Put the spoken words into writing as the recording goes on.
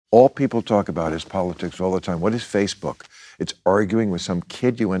All people talk about is politics all the time. What is Facebook? It's arguing with some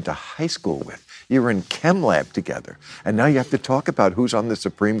kid you went to high school with. You were in chem lab together. And now you have to talk about who's on the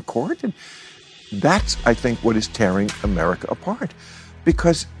Supreme Court. And that's, I think, what is tearing America apart.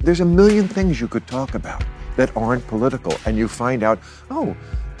 Because there's a million things you could talk about that aren't political. And you find out, oh,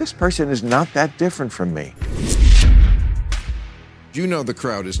 this person is not that different from me. You know the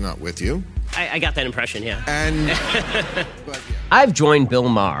crowd is not with you. I got that impression, yeah. And but, yeah. I've joined Bill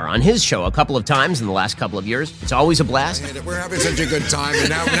Maher on his show a couple of times in the last couple of years. It's always a blast. We're having such a good time, and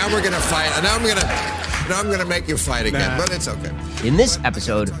now we're going to fight. And now I'm going to make you fight again, but it's okay. In this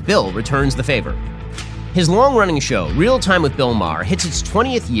episode, Bill returns the favor. His long-running show, Real Time with Bill Maher, hits its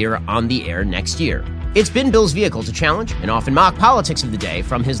 20th year on the air next year. It's been Bill's vehicle to challenge and often mock politics of the day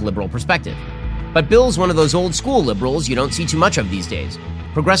from his liberal perspective. But Bill's one of those old-school liberals you don't see too much of these days.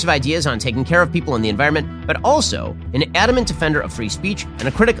 Progressive ideas on taking care of people and the environment, but also an adamant defender of free speech and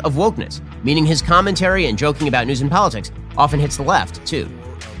a critic of wokeness, meaning his commentary and joking about news and politics often hits the left, too.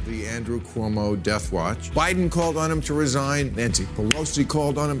 Of the Andrew Cuomo death watch. Biden called on him to resign. Nancy Pelosi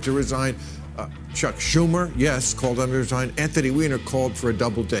called on him to resign. Chuck Schumer, yes, called on him to resign. Anthony Weiner called for a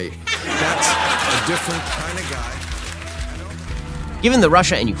double date. That's a different kind of guy. Given the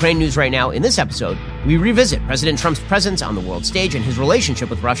Russia and Ukraine news right now, in this episode, we revisit President Trump's presence on the world stage and his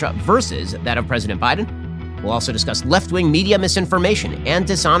relationship with Russia versus that of President Biden. We'll also discuss left-wing media misinformation and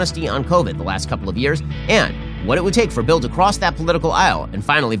dishonesty on COVID the last couple of years, and what it would take for Bill to cross that political aisle and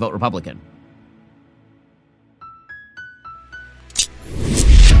finally vote Republican.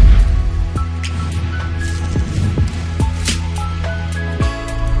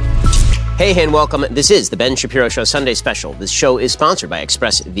 Hey and welcome. This is the Ben Shapiro Show Sunday Special. This show is sponsored by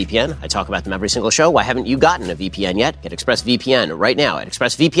ExpressVPN. I talk about them every single show. Why haven't you gotten a VPN yet? Get ExpressVPN right now at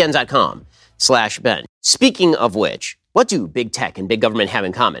expressvpn.com/Ben. Speaking of which, what do big tech and big government have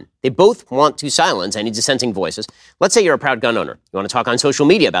in common? They both want to silence any dissenting voices. Let's say you're a proud gun owner. You want to talk on social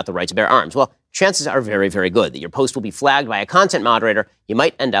media about the right to bear arms. Well, chances are very, very good that your post will be flagged by a content moderator. You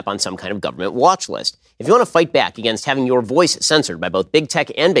might end up on some kind of government watch list. If you want to fight back against having your voice censored by both big tech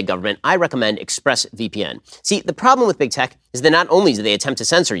and big government, I recommend ExpressVPN. See, the problem with big tech is that not only do they attempt to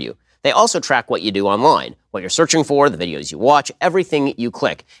censor you, they also track what you do online, what you're searching for, the videos you watch, everything you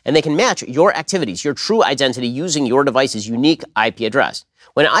click. And they can match your activities, your true identity, using your device's unique IP address.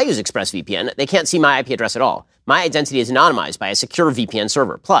 When I use ExpressVPN, they can't see my IP address at all. My identity is anonymized by a secure VPN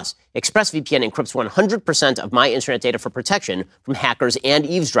server. Plus, ExpressVPN encrypts 100% of my internet data for protection from hackers and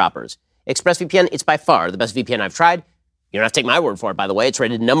eavesdroppers. ExpressVPN, it's by far the best VPN I've tried. You don't have to take my word for it, by the way. It's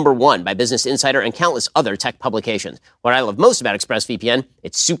rated #1 by Business Insider and countless other tech publications. What I love most about ExpressVPN,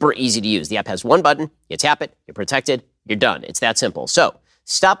 it's super easy to use. The app has one button, you tap it, you're protected, you're done. It's that simple. So,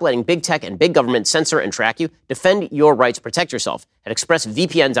 stop letting big tech and big government censor and track you. Defend your right to protect yourself at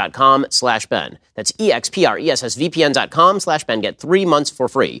expressvpn.com/Ben. That's expressvpn.com/Ben. Get 3 months for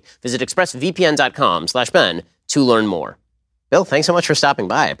free. Visit expressvpn.com/Ben to learn more. Bill, thanks so much for stopping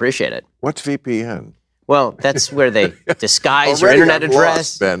by. I appreciate it. What's VPN? Well, that's where they disguise your internet address.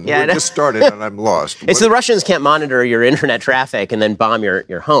 Lost, Ben. Yeah, we just started and I'm lost. It's the Russians can't monitor your internet traffic and then bomb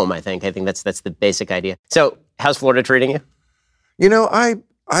your home, I think. I think that's the basic idea. So, how's Florida treating you? You know, I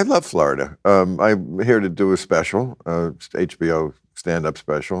love Florida. I'm here to do a special, HBO stand-up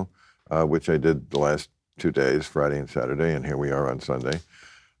special, which I did the last 2 days, Friday and Saturday, and here we are on Sunday.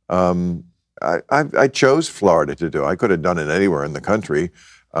 I chose Florida to do. I could have done it anywhere in the country.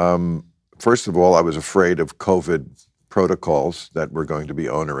 First of all, I was afraid of COVID protocols that were going to be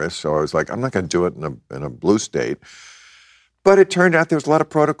onerous, so I was like, I'm not going to do it in a blue state. But it turned out there was a lot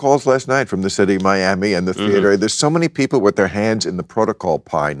of protocols last night from the city of Miami and the theater. Mm-hmm. There's so many people with their hands in the protocol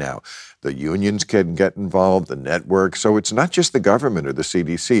pie now. The unions can get involved, the network. So it's not just the government or the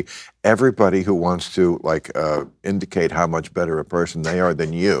CDC. Everybody who wants to indicate how much better a person they are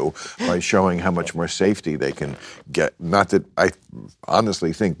than you by showing how much more safety they can get. Not that I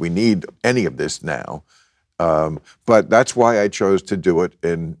honestly think we need any of this now. But that's why I chose to do it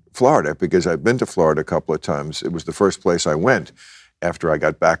in Florida, because I've been to Florida a couple of times. It was the first place I went after I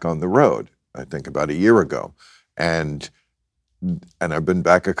got back on the road, I think about a year ago. And I've been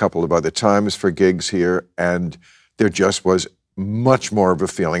back a couple of other times for gigs here, and there just was much more of a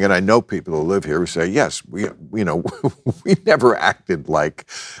feeling. And I know people who live here who say, yes, we never acted like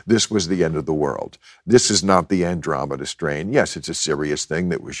this was the end of the world. This is not the Andromeda strain. Yes, it's a serious thing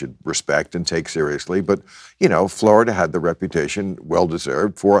that we should respect and take seriously. But, Florida had the reputation,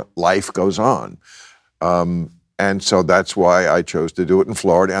 well-deserved, for life goes on. And so that's why I chose to do it in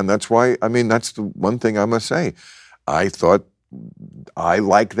Florida. And that's why, that's the one thing I must say. I thought I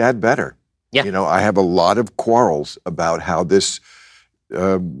like that better. Yeah. I have a lot of quarrels about how this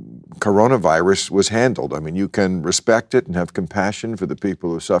coronavirus was handled. I mean, you can respect it and have compassion for the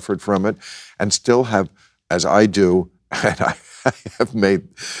people who suffered from it and still have, as I do, and I have made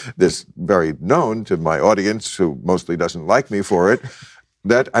this very known to my audience, who mostly doesn't like me for it,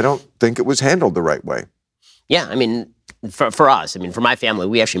 that I don't think it was handled the right way. Yeah, I mean, for us, I mean, for my family,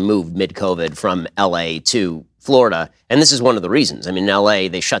 we actually moved mid-COVID from L.A. to Florida, and this is one of the reasons. I mean, in L.A.,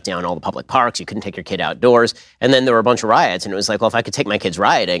 they shut down all the public parks. You couldn't take your kid outdoors, and then there were a bunch of riots, and it was like, well, if I could take my kids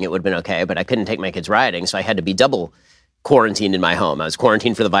rioting, it would have been okay, but I couldn't take my kids rioting, so I had to be double quarantined in my home. I was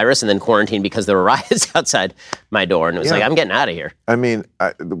quarantined for the virus and then quarantined because there were riots outside my door, and it was like, I'm getting out of here. I mean,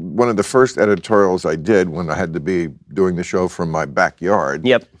 one of the first editorials I did when I had to be doing the show from my backyard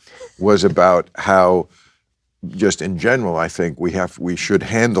was about how, just in general, I think we should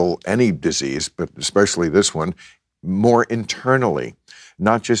handle any disease, but especially this one, more internally,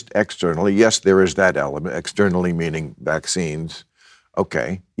 not just externally. Yes, there is that element, externally meaning vaccines.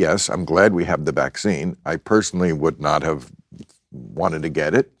 Okay, yes, I'm glad we have the vaccine. I personally would not have wanted to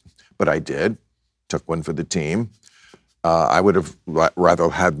get it, but I did, took one for the team. I would have rather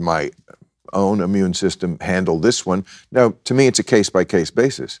had my own immune system handle this one. Now, to me, it's a case-by-case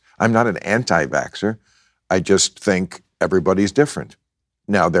basis. I'm not an anti-vaxxer. I just think everybody's different.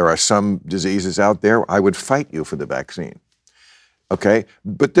 Now, there are some diseases out there, I would fight you for the vaccine, okay?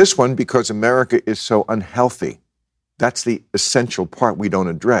 But this one, because America is so unhealthy, that's the essential part we don't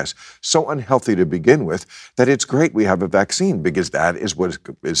address. So unhealthy to begin with that it's great we have a vaccine, because that is what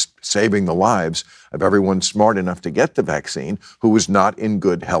is saving the lives of everyone smart enough to get the vaccine who was not in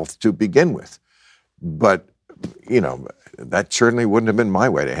good health to begin with. But, you know, that certainly wouldn't have been my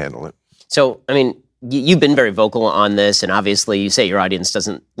way to handle it. So, I mean, you've been very vocal on this, and obviously you say your audience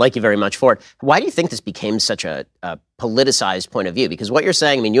doesn't like you very much for it. Why do you think this became such a politicized point of view? Because what you're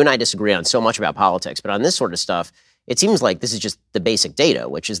saying, I mean, you and I disagree on so much about politics, but on this sort of stuff, it seems like this is just the basic data,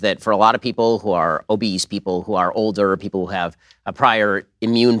 which is that for a lot of people who are obese, people who are older, people who have a prior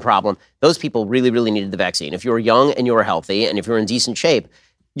immune problem, those people really, really needed the vaccine. If you were young and you were healthy, and if you're in decent shape,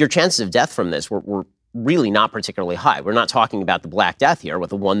 your chances of death from this were really not particularly high. We're not talking about the Black Death here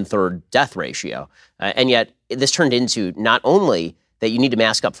with a 1/3 death ratio. And yet this turned into not only that you need to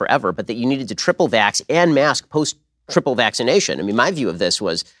mask up forever, but that you needed to triple vax and mask post-triple vaccination. I mean, my view of this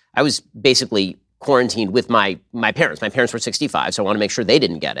was I was basically quarantined with my parents. My parents were 65, so I want to make sure they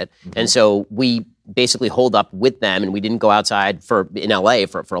didn't get it. Mm-hmm. And so we basically holed up with them, and we didn't go outside in LA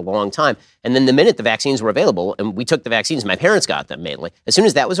for a long time. And then the minute the vaccines were available, and we took the vaccines, my parents got them mainly. As soon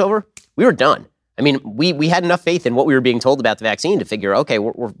as that was over, we were done. I mean, we had enough faith in what we were being told about the vaccine to figure, okay,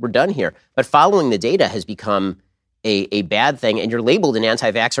 we're done here. But following the data has become a bad thing, and you're labeled an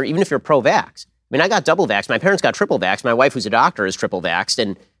anti-vaxxer even if you're pro-vax. I mean, I got double vaxxed. My parents got triple vaxxed. My wife, who's a doctor, is triple vaxxed,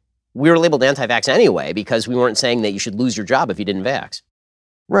 and we were labeled anti-vax anyway because we weren't saying that you should lose your job if you didn't vax.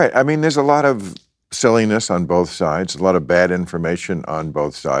 Right. I mean, there's a lot of silliness on both sides, a lot of bad information on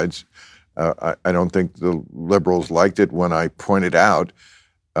both sides. I don't think the liberals liked it when I pointed out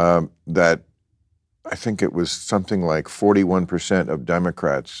that I think it was something like 41% of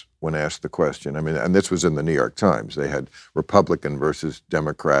Democrats, when asked the question, I mean, and this was in the New York Times, they had Republican versus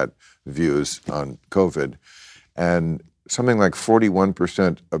Democrat views on COVID, and something like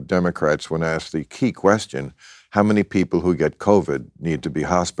 41% of Democrats, when asked the key question, how many people who get COVID need to be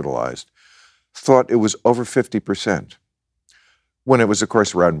hospitalized, thought it was over 50%, when it was, of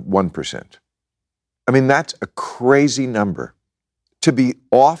course, around 1%. I mean, that's a crazy number. To be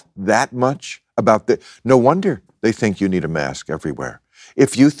off that much about the, no wonder they think you need a mask everywhere.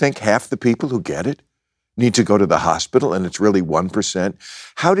 If you think half the people who get it need to go to the hospital and it's really 1%,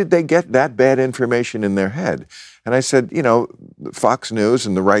 how did they get that bad information in their head? And I said, you know, Fox News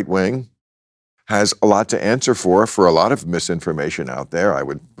and the right wing has a lot to answer for a lot of misinformation out there. I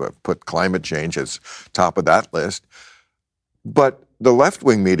would put climate change as top of that list. But the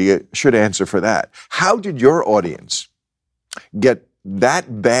left-wing media should answer for that. How did your audience get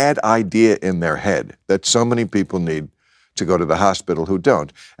that bad idea in their head that so many people need to go to the hospital who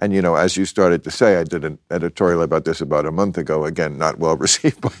don't? And, you know, as you started to say, I did an editorial about this about a month ago, again, not well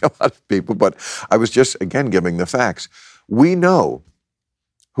received by a lot of people, but I was just, again, giving the facts. We know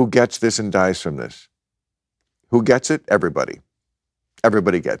who gets this and dies from this. Who gets it? Everybody.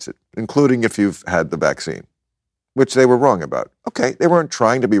 Everybody gets it, including if you've had the vaccine, which they were wrong about. Okay, they weren't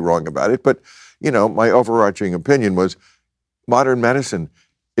trying to be wrong about it, but, you know, my overarching opinion was modern medicine,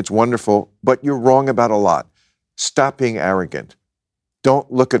 it's wonderful, but you're wrong about a lot. Stop being arrogant.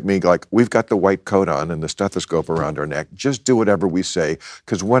 Don't look at me like we've got the white coat on and the stethoscope around our neck. Just do whatever we say,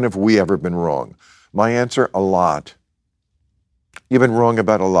 because when have we ever been wrong? My answer, a lot. You've been wrong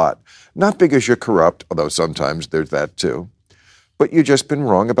about a lot. Not because you're corrupt, although sometimes there's that too, But you've just been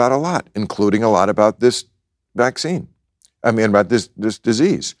wrong about a lot, including a lot about this vaccine. About this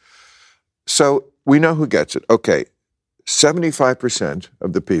disease. So we know who gets it. Okay, 75%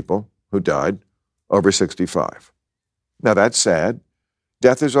 of the people who died over 65. Now that's sad.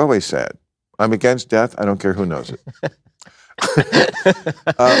 Death is always sad. I'm against death. I don't care who knows it.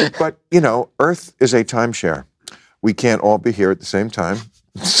 But, Earth is a timeshare. We can't all be here at the same time.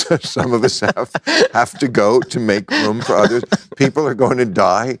 Some of us have to go to make room for others. People are going to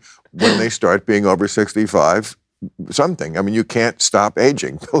die when they start being over 65. Something. You can't stop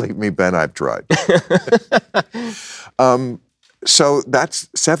aging. Believe me, Ben, I've tried. So that's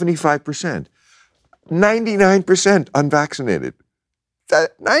 75%. 99% unvaccinated.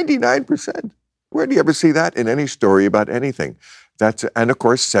 99%. Where do you ever see that in any story about anything? And of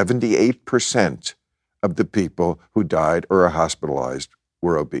course, 78% of the people who died or are hospitalized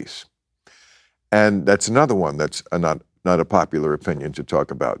were obese. And that's another one that's not a popular opinion to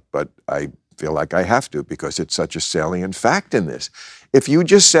talk about, but I feel like I have to because it's such a salient fact in this. If you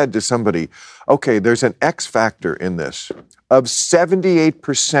just said to somebody, okay, there's an X factor in this, of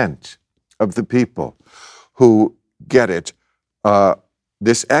 78% of the people who get it,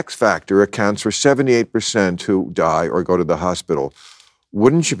 this X factor accounts for 78% who die or go to the hospital.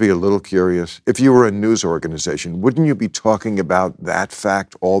 Wouldn't you be a little curious? If you were a news organization, wouldn't you be talking about that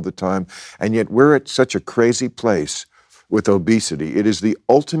fact all the time? And yet we're at such a crazy place with obesity. It is the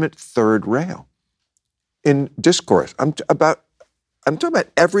ultimate third rail in discourse. I'm talking about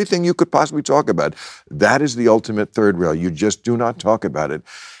everything you could possibly talk about. That is the ultimate third rail. You just do not talk about it.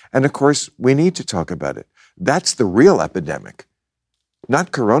 And of course, we need to talk about it. That's the real epidemic,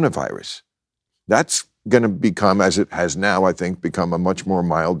 not coronavirus. That's going to become, as it has now, I think, become a much more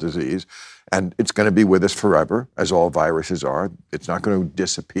mild disease. And it's going to be with us forever, as all viruses are. It's not going to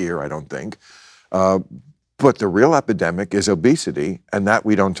disappear, I don't think. But the real epidemic is obesity, and that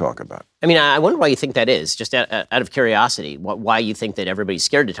we don't talk about. I wonder why you think that is, just out of curiosity, why you think that everybody's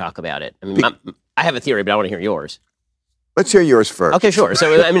scared to talk about it. I have a theory, but I want to hear yours. Let's hear yours first. Okay, sure.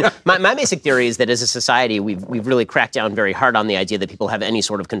 So, my basic theory is that as a society, we've really cracked down very hard on the idea that people have any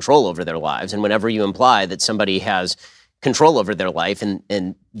sort of control over their lives. And whenever you imply that somebody has control over their life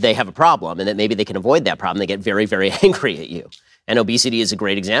and they have a problem and that maybe they can avoid that problem, they get very, very angry at you. And obesity is a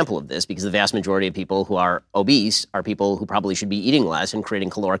great example of this because the vast majority of people who are obese are people who probably should be eating less and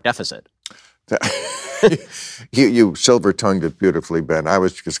creating caloric deficit. You silver-tongued it beautifully, Ben. I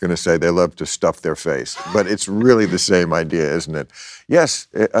was just going to say they love to stuff their face, but it's really the same idea, isn't it? Yes,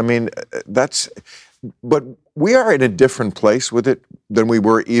 but we are in a different place with it than we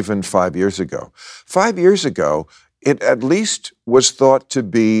were even 5 years ago. 5 years ago, it at least was thought to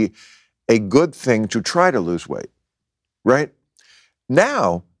be a good thing to try to lose weight, right?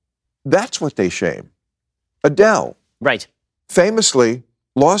 Now, that's what they shame. Adele. Right. Famously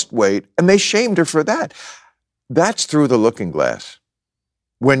lost weight, and they shamed her for that. That's through the looking glass.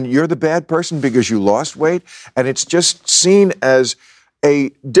 When you're the bad person because you lost weight, and it's just seen as a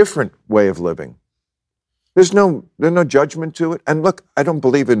different way of living. There's no judgment to it. And look, I don't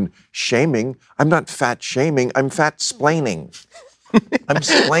believe in shaming. I'm not fat shaming. I'm fat splaining. I'm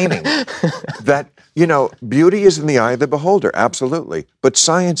splaining that, beauty is in the eye of the beholder, absolutely. But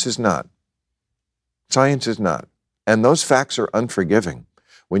science is not. Science is not. And those facts are unforgiving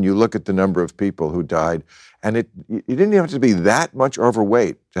when you look at the number of people who died. And you didn't even have to be that much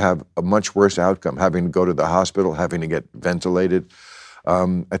overweight to have a much worse outcome, having to go to the hospital, having to get ventilated.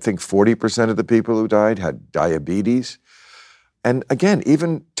 I think 40% of the people who died had diabetes. And again,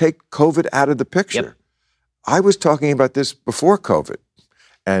 even take COVID out of the picture. Yep. I was talking about this before COVID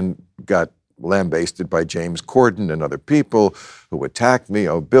and got lambasted by James Corden and other people who attacked me.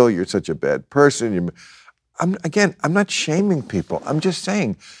 Oh, Bill, you're such a bad person. I'm not shaming people. I'm just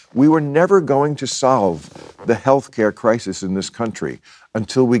saying we were never going to solve the healthcare crisis in this country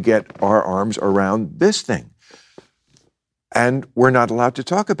until we get our arms around this thing. And we're not allowed to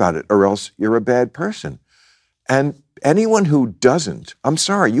talk about it, or else you're a bad person. And anyone who doesn't, I'm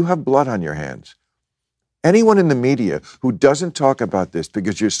sorry, you have blood on your hands. Anyone in the media who doesn't talk about this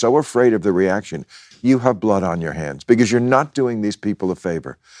because you're so afraid of the reaction, you have blood on your hands because you're not doing these people a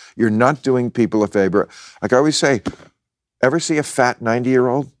favor. You're not doing people a favor. Like I always say, ever see a fat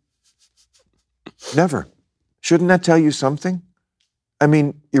 90-year-old? Never. Shouldn't that tell you something?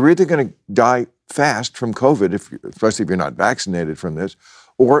 You're either going to die fast from COVID, especially if you're not vaccinated from this,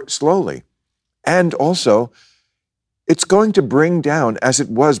 or slowly. And also, it's going to bring down, as it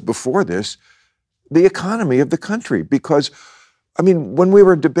was before this, the economy of the country. Because, when we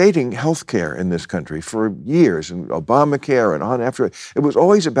were debating health care in this country for years, and Obamacare and on after, it was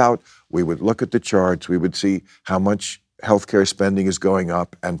always about, we would look at the charts, we would see how much healthcare spending is going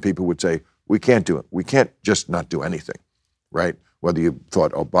up, and people would say, we can't do it. We can't just not do anything, right? Whether you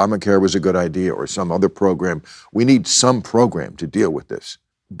thought Obamacare was a good idea or some other program, we need some program to deal with this.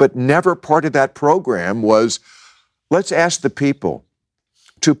 But never part of that program was, let's ask the people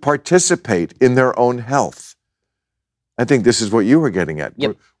to participate in their own health. I think this is what you were getting at.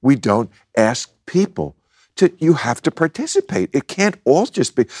 Yep. We don't ask people you have to participate. It can't all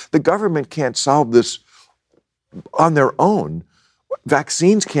just be, the government can't solve this on their own.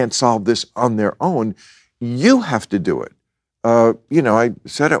 Vaccines can't solve this on their own. You have to do it. I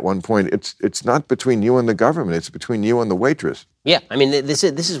said at one point, it's not between you and the government, it's between you and the waitress. Yeah, I mean, this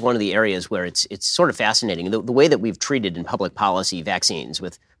is one of the areas where it's sort of fascinating. The way that we've treated in public policy vaccines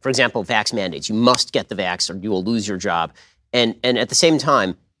with, for example, vax mandates. You must get the vax or you will lose your job. And at the same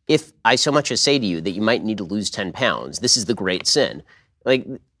time, if I so much as say to you that you might need to lose 10 pounds, this is the great sin. Like,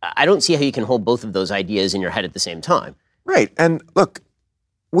 I don't see how you can hold both of those ideas in your head at the same time. Right. And look,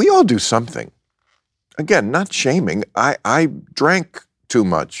 we all do something. Again, not shaming. I drank too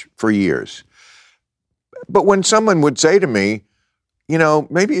much for years. But when someone would say to me,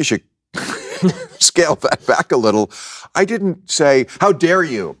 maybe you should scale that back a little, I didn't say, how dare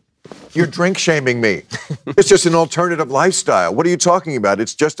you? You're drink shaming me. It's just an alternative lifestyle. What are you talking about?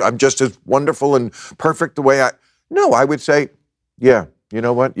 I'm just as wonderful and perfect the way No, I would say, yeah, you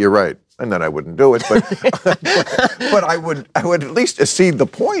know what? You're right. And then I wouldn't do it, but I would at least see the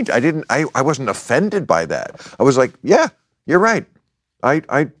point. I wasn't offended by that. I was like, yeah, you're right.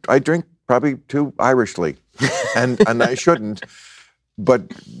 I drink probably too Irishly, and I shouldn't. But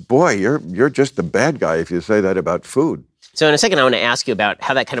boy, you're just the bad guy if you say that about food. So in a second, I want to ask you about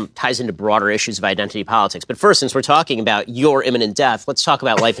how that kind of ties into broader issues of identity politics. But first, since we're talking about your imminent death, let's talk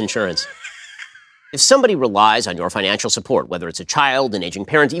about life insurance. If somebody relies on your financial support, whether it's a child, an aging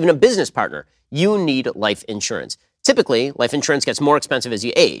parent, even a business partner, you need life insurance. Typically, life insurance gets more expensive as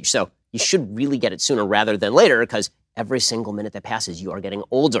you age, so you should really get it sooner rather than later because every single minute that passes, you are getting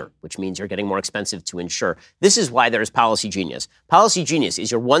older, which means you're getting more expensive to insure. This is why there's Policy Genius. Policy Genius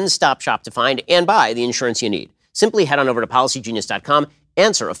is your one-stop shop to find and buy the insurance you need. Simply head on over to PolicyGenius.com,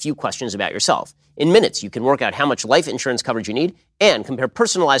 answer a few questions about yourself. In minutes, you can work out how much life insurance coverage you need and compare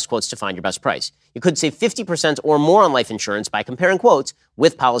personalized quotes to find your best price. You could save 50% or more on life insurance by comparing quotes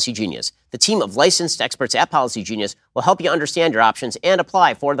with Policy Genius. The team of licensed experts at Policy Genius will help you understand your options and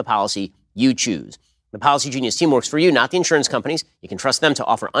apply for the policy you choose. The Policy Genius team works for you, not the insurance companies. You can trust them to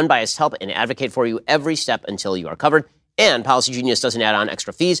offer unbiased help and advocate for you every step until you are covered. And Policy Genius doesn't add on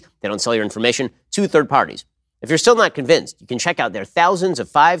extra fees. They don't sell your information to third parties. If you're still not convinced, you can check out their thousands of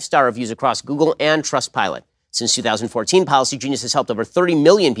 5-star reviews across Google and Trustpilot. Since 2014, Policy Genius has helped over 30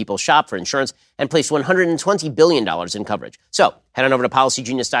 million people shop for insurance and placed $120 billion in coverage. So head on over to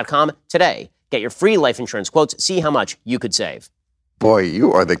PolicyGenius.com today. Get your free life insurance quotes. See how much you could save. Boy,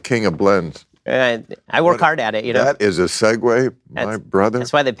 you are the king of blends. I work hard at it, That is a segue, my brother.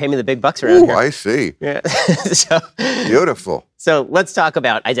 That's why they pay me the big bucks around here. I see. Yeah. Beautiful. So let's talk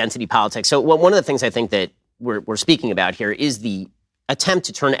about identity politics. So one of the things I think that we're speaking about here is the attempt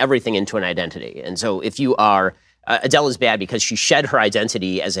to turn everything into an identity. And so if you are, Adele is bad because she shed her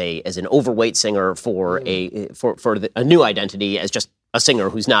identity as an overweight singer for a new identity as just a singer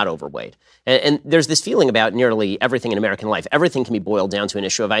who's not overweight. And there's this feeling about nearly everything in American life. Everything can be boiled down to an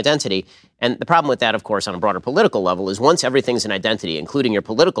issue of identity. And the problem with that, of course, on a broader political level is once everything's an identity, including your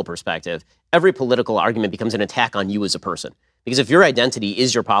political perspective, every political argument becomes an attack on you as a person. Because if your identity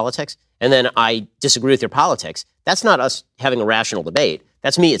is your politics, and then I disagree with your politics, that's not us having a rational debate.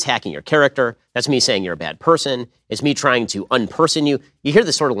 That's me attacking your character. That's me saying you're a bad person. It's me trying to unperson you. You hear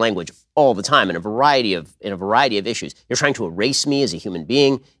this sort of language all the time in a variety of issues. You're trying to erase me as a human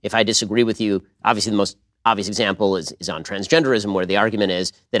being. If I disagree with you, obviously the most obvious example is on transgenderism, where the argument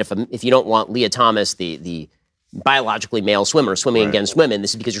is that if you don't want Leah Thomas, the biologically male swimmer, swimming against women,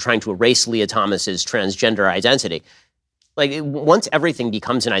 this is because you're trying to erase Leah Thomas's transgender identity. Like, once everything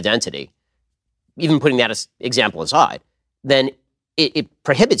becomes an identity, even putting that as example aside, then it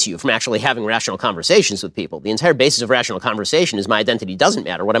prohibits you from actually having rational conversations with people. The entire basis of rational conversation is my identity doesn't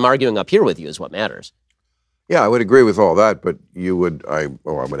matter. What I'm arguing up here with you is what matters. Yeah, I would agree with all that, but I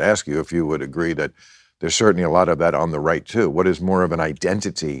would ask you if you would agree that there's certainly a lot of that on the right too. What is more of an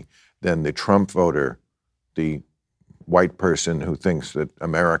identity than the Trump voter, the white person who thinks that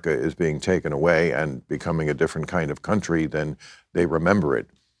America is being taken away and becoming a different kind of country than they remember it?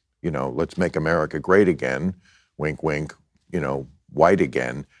 Let's make America great again, wink, wink, white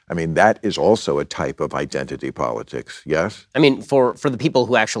again. I mean, that is also a type of identity politics, yes? I mean, for the people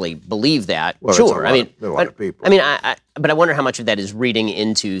who actually believe that, well, sure. A lot of people. I mean, but I wonder how much of that is reading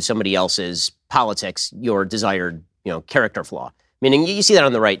into somebody else's politics, your desired character flaw. Meaning you see that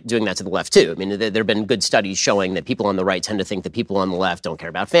on the right doing that to the left too. I mean, there have been good studies showing that people on the right tend to think that people on the left don't care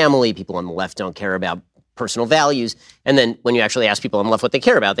about family, people on the left don't care about personal values. And then when you actually ask people on the left what they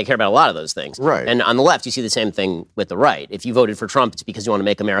care about a lot of those things. Right. And on the left, you see the same thing with the right. If you voted for Trump, it's because you want to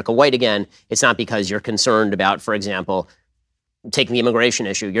make America white again. It's not because you're concerned about, for example, taking the immigration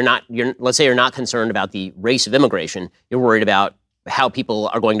issue. Let's say you're not concerned about the race of immigration. You're worried about how people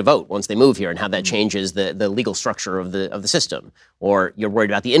are going to vote once they move here and how that changes the legal structure of the system. Or you're worried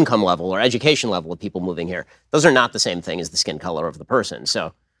about the income level or education level of people moving here. Those are not the same thing as the skin color of the person.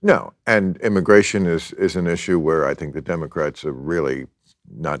 So no, and immigration is an issue where I think the Democrats are really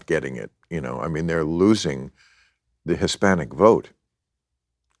not getting it. I mean, they're losing the Hispanic vote.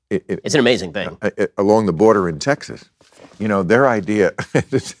 It's an amazing thing. Along the border in Texas. Their idea,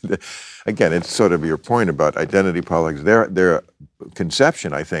 again, it's sort of your point about identity politics. Their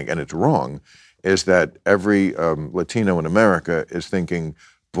conception, I think, and it's wrong, is that every Latino in America is thinking,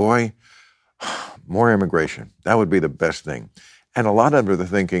 boy, more immigration. That would be the best thing. And a lot of them are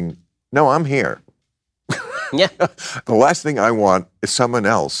thinking, no, I'm here. Yeah. The last thing I want is someone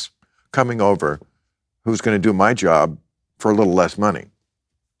else coming over who's going to do my job for a little less money.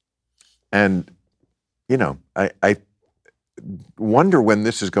 And, I wonder when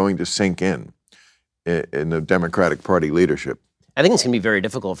this is going to sink in the Democratic Party leadership. I think it's going to be very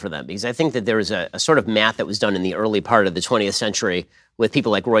difficult for them because I think that there was a sort of math that was done in the early part of the 20th century with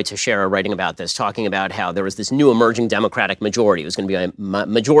people like Roy Teixeira writing about this, talking about how there was this new emerging Democratic majority. It was going to be a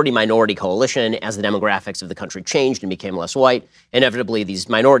majority-minority coalition. As the demographics of the country changed and became less white, inevitably these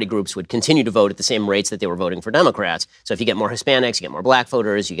minority groups would continue to vote at the same rates that they were voting for Democrats. So if you get more Hispanics, you get more black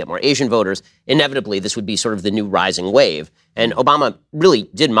voters, you get more Asian voters, inevitably this would be sort of the new rising wave. And Obama really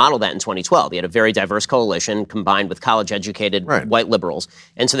did model that in 2012. He had a very diverse coalition combined with college-educated white liberals.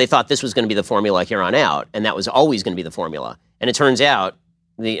 And so they thought this was going to be the formula here on out, and that was always going to be the formula. And it turns out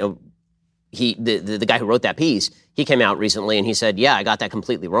the guy who wrote that piece, he came out recently and he said, yeah, I got that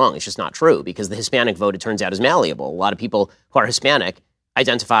completely wrong. It's just not true because the Hispanic vote, it turns out, is malleable. A lot of people who are Hispanic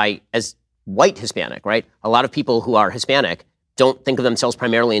identify as white Hispanic, right? A lot of people who are Hispanic don't think of themselves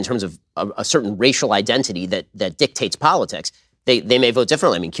primarily in terms of a certain racial identity that dictates politics. They may vote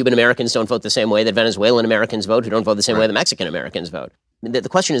differently. I mean, Cuban Americans don't vote the same way that Venezuelan Americans vote, who don't vote the same way that Mexican Americans vote. The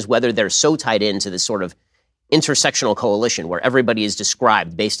question is whether they're so tied into this sort of intersectional coalition where everybody is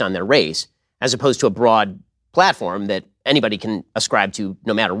described based on their race, as opposed to a broad platform that anybody can ascribe to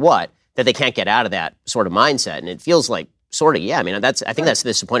no matter what, that they can't get out of that sort of mindset. And it feels like sort of, I think that's the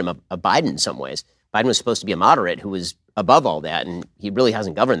disappointment of Biden in some ways. Biden was supposed to be a moderate who was above all that, and he really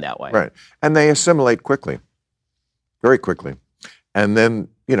hasn't governed that way. Right. And they assimilate quickly, very quickly. And then,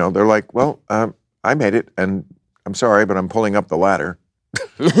 they're like, well, I made it, and I'm sorry, but I'm pulling up the ladder.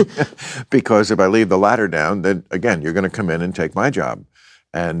 Because if I leave the ladder down, then, again, you're going to come in and take my job.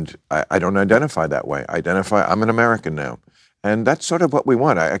 And I don't identify that way. I'm an American now. And that's sort of what we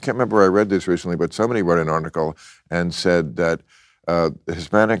want. I can't remember, I read this recently, but somebody wrote an article and said that the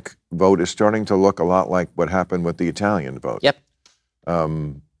Hispanic vote is starting to look a lot like what happened with the Italian vote. Yep.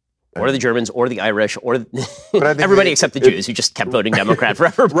 Or the Germans, or the Irish, or everybody except the Jews who just kept voting Democrat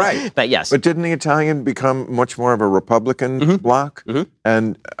forever. Right. But yes. But didn't the Italian become much more of a Republican bloc? Mm-hmm.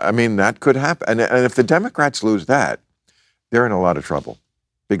 And, I mean, that could happen. And if the Democrats lose that, they're in a lot of trouble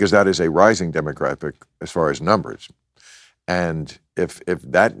because that is a rising demographic as far as numbers. And if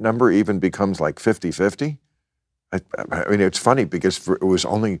that number even becomes like 50-50, I mean, it's funny because it was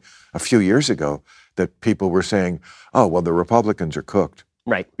only a few years ago that people were saying, oh, well, the Republicans are cooked.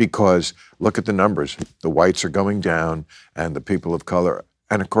 Right. Because look at the numbers. The whites are going down and the people of color.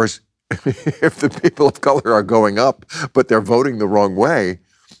 And of course, if the people of color are going up, but they're voting the wrong way,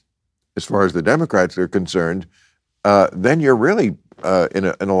 as far as the Democrats are concerned, then you're really in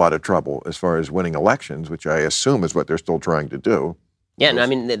a lot of trouble as far as winning elections, which I assume is what they're still trying to do. Yeah, no, I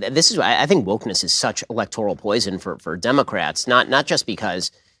mean, I think wokeness is such electoral poison for Democrats, not just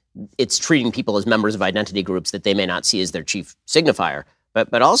because it's treating people as members of identity groups that they may not see as their chief signifier,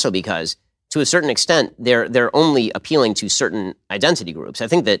 but also because, to a certain extent, they're only appealing to certain identity groups. I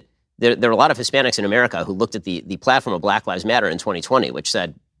think that there are a lot of Hispanics in America who looked at the platform of Black Lives Matter in 2020, which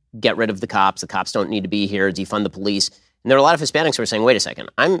said, get rid of the cops don't need to be here, defund the police. And there are a lot of Hispanics who are saying, wait a second,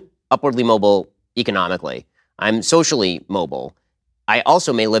 I'm upwardly mobile economically, I'm socially mobile, I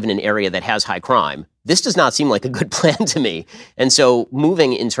also may live in an area that has high crime. This does not seem like a good plan to me. And so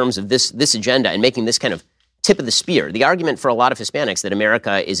moving in terms of this agenda and making this kind of tip of the spear, the argument for a lot of Hispanics that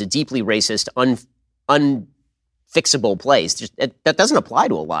America is a deeply racist, unfixable place, that doesn't apply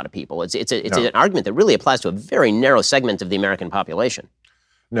to a lot of people. It's an argument that really applies to a very narrow segment of the American population.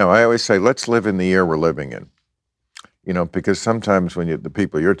 No, I always say, let's live in the year we're living in. because sometimes when the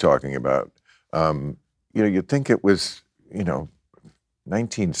people you're talking about, you think it was,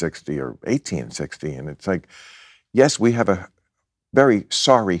 1960 or 1860, and it's like, yes, we have a very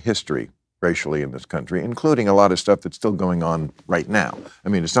sorry history racially in this country, including a lot of stuff that's still going on right now. I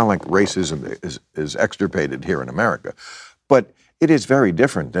mean, it's not like racism is extirpated here in America, but it is very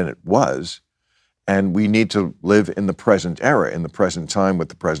different than it was, and we need to live in the present era, in the present time with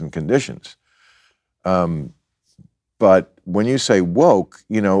the present conditions. But when you say woke,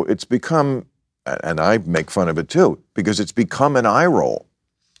 it's become, and I make fun of it too, because it's become an eye roll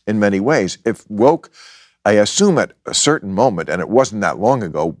in many ways. If woke, I assume at a certain moment, and it wasn't that long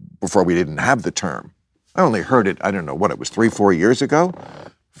ago before we didn't have the term. I only heard it, I don't know what it was, 3-4 years ago,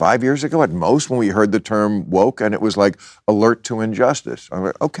 5 years ago at most, when we heard the term woke, and it was like alert to injustice. I'm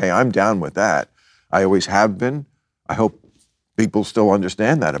like, okay, I'm down with that. I always have been. I hope people still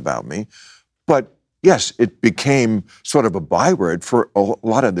understand that about me. But yes, it became sort of a byword for a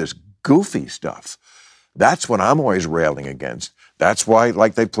lot of this goofy stuff. That's what I'm always railing against. That's why,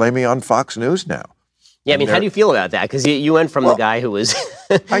 like, they play me on Fox News now. Yeah, I mean, how do you feel about that? Because you went from the guy who was...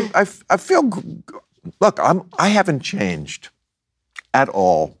 I feel... Look, I haven't changed at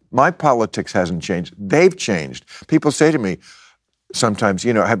all. My politics hasn't changed. They've changed. People say to me sometimes,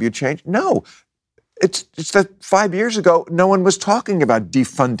 have you changed? No. It's that 5 years ago, no one was talking about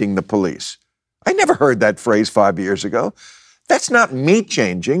defunding the police. I never heard that phrase 5 years ago. That's not me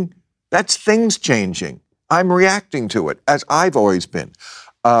changing. That's things changing. I'm reacting to it, as I've always been.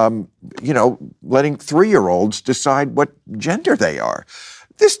 Letting 3-year-olds decide what gender they are.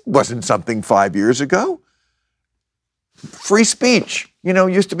 This wasn't something 5 years ago. Free speech,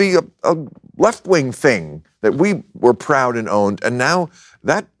 used to be a left-wing thing that we were proud and owned, and now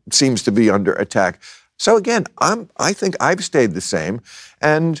that seems to be under attack. So again, I think I've stayed the same.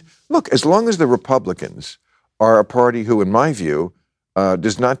 And look, as long as the Republicans are a party who, in my view,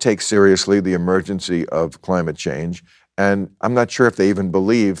 does not take seriously the emergency of climate change, and I'm not sure if they even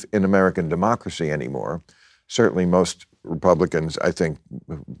believe in American democracy anymore. Certainly most Republicans, I think,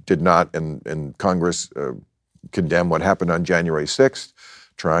 did not in Congress condemn what happened on January 6th,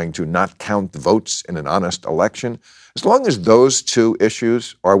 trying to not count the votes in an honest election. As long as those two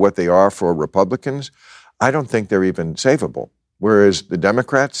issues are what they are for Republicans, I don't think they're even savable. Whereas the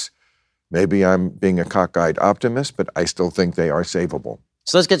Democrats, maybe I'm being a cockeyed optimist, but I still think they are savable.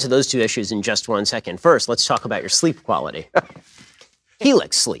 So let's get to those two issues in just 1 second. First, let's talk about your sleep quality.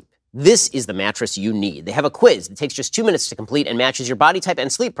 Helix Sleep. This is the mattress you need. They have a quiz that takes just 2 minutes to complete and matches your body type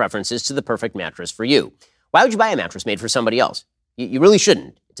and sleep preferences to the perfect mattress for you. Why would you buy a mattress made for somebody else? You really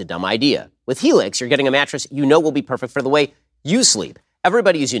shouldn't. It's a dumb idea. With Helix, you're getting a mattress you know will be perfect for the way you sleep.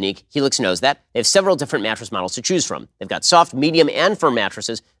 Everybody is unique. Helix knows that. They have several different mattress models to choose from. They've got soft, medium, and firm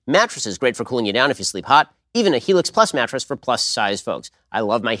mattresses. Mattresses great for cooling you down if you sleep hot. Even a Helix Plus mattress for plus-size folks. I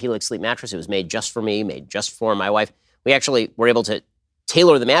love my Helix Sleep mattress. It was made just for me, made just for my wife. We actually were able to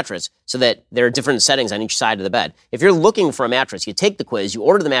tailor the mattress so that there are different settings on each side of the bed. If you're looking for a mattress, you take the quiz, you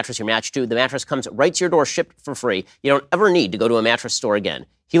order the mattress you're matched to, the mattress comes right to your door shipped for free. You don't ever need to go to a mattress store again.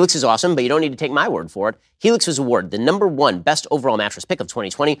 Helix is awesome, but you don't need to take my word for it. Helix was awarded the #1 best overall mattress pick of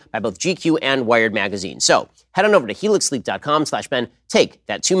 2020 by both GQ and Wired magazine. So head on over to helixsleep.com/Ben. Take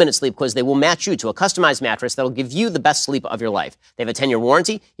that 2-minute sleep quiz. They will match you to a customized mattress that will give you the best sleep of your life. They have a 10-year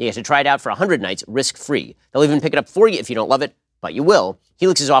warranty. You get to try it out for 100 nights risk-free. They'll even pick it up for you if you don't love it, but you will.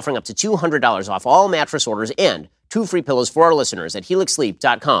 Helix is offering up to $200 off all mattress orders and 2 free pillows for our listeners at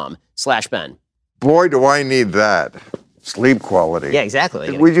helixsleep.com/Ben. Boy, do I need that. Sleep quality. Yeah,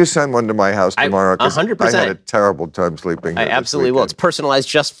 exactly. Would you send one to my house tomorrow? 100%. I had a terrible time sleeping. I absolutely will. It's personalized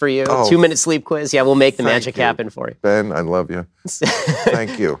just for you. 2-minute sleep quiz. Yeah, we'll make the magic happen for you. Ben, I love you.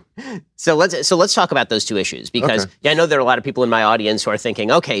 Thank you. So let's talk about those two issues because I know there are a lot of people in my audience who are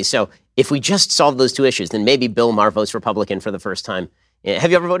thinking, okay, so if we just solve those two issues, then maybe Bill Maher votes Republican for the first time.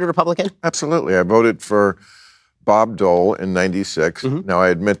 Have you ever voted Republican? Absolutely. I voted for Bob Dole in '96. Mm-hmm. Now, I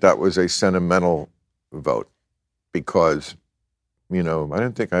admit that was a sentimental vote. Because, I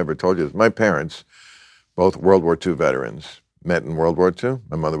didn't think I ever told you this. My parents, both World War II veterans, met in World War II.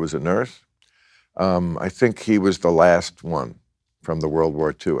 My mother was a nurse. I think he was the last one from the World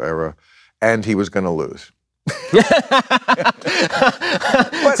War II era, and he was going to lose. So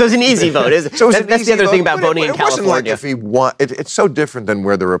it's an easy vote, isn't it? So that's the other thing about voting in California. It wasn't like if he won. It's so different than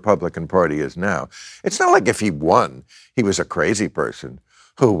where the Republican Party is now. It's not like if he won, he was a crazy person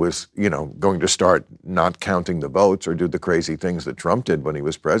who was, going to start not counting the votes or do the crazy things that Trump did when he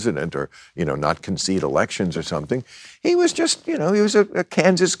was president or, not concede elections or something. He was just, he was a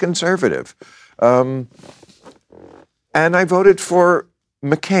Kansas conservative. And I voted for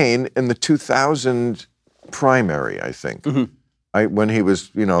McCain in the 2000 primary, I think. When he was,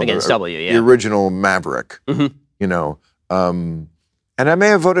 Against the original Maverick, and I may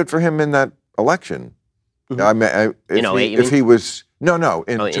have voted for him in that election. If he was in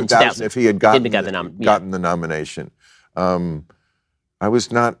 2000, if he had gotten the nomination, I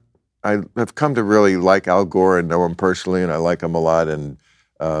was not. I have come to really like Al Gore and know him personally, and I like him a lot. And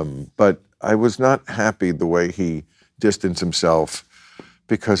but I was not happy the way he distanced himself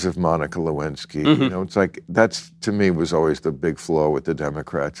because of Monica Lewinsky. It's like that's to me was always the big flaw with the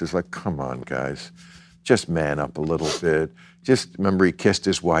Democrats. It's like, come on, guys, just man up a little bit. Just remember, he kissed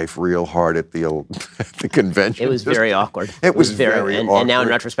his wife real hard at the convention. It was very awkward. It was very awkward. And now in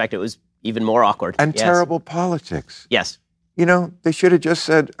retrospect, it was even more awkward. And terrible politics. Yes. They should have just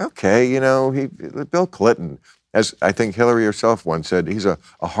said, okay, Bill Clinton, as I think Hillary herself once said, he's a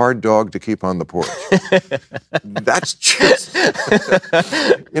hard dog to keep on the porch. That's just,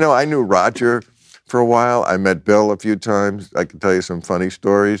 I knew Roger for a while. I met Bill a few times. I can tell you some funny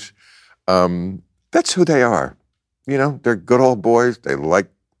stories. That's who they are. They're good old boys. They like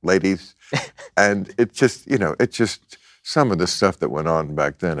ladies. And it's just some of the stuff that went on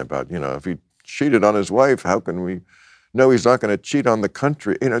back then about, if he cheated on his wife, how can we know he's not going to cheat on the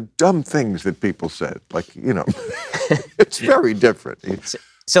country? Dumb things that people said. It's very different.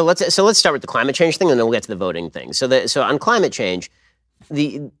 So let's start with the climate change thing, and then we'll get to the voting thing. So on climate change,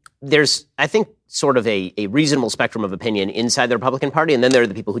 there's, I think, sort of a reasonable spectrum of opinion inside the Republican Party, and then there are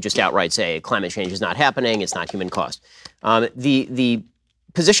the people who just outright say climate change is not happening, it's not human caused. The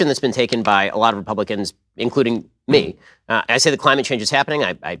position that's been taken by a lot of Republicans, including me, I say the climate change is happening.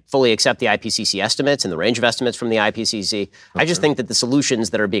 I fully accept the IPCC estimates and the range of estimates from the IPCC. Okay. I just think that the solutions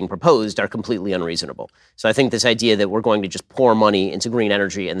that are being proposed are completely unreasonable. So I think this idea that we're going to just pour money into green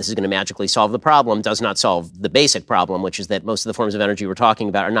energy and this is going to magically solve the problem does not solve the basic problem, which is that most of the forms of energy we're talking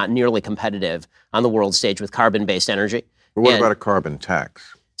about are not nearly competitive on the world stage with carbon-based energy. But what about a carbon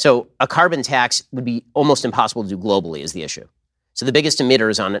tax? So a carbon tax would be almost impossible to do globally is the issue. So the biggest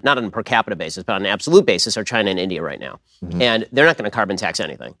emitters not on a per capita basis, but on an absolute basis are China and India right now. And they're not going to carbon tax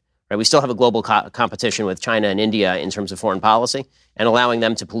anything. Right? We still have a global competition with China and India in terms of foreign policy and allowing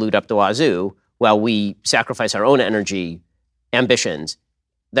them to pollute up the wazoo while we sacrifice our own energy ambitions.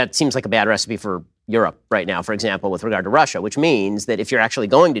 That seems like a bad recipe for Europe right now, for example, with regard to Russia, which means that if you're actually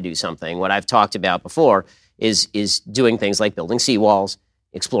going to do something, what I've talked about before is doing things like building seawalls,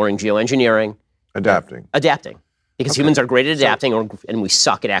 exploring geoengineering. Adapting. Because humans are great at adapting, and we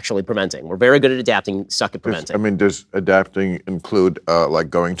suck at actually preventing. We're very good at adapting, suck at preventing. Does adapting include like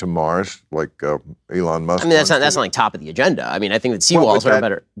going to Mars, like Elon Musk? That's not like top of the agenda. I think that seawalls are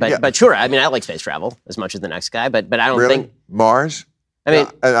better. But sure, I like space travel as much as the next guy. But I don't think Mars. I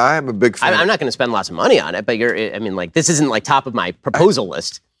am a big fan. I'm not going to spend lots of money on it. But this isn't like top of my proposal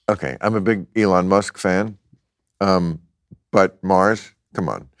list. Okay, I'm a big Elon Musk fan. But Mars, come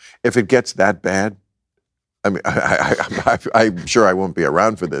on, if it gets that bad. I'm sure I won't be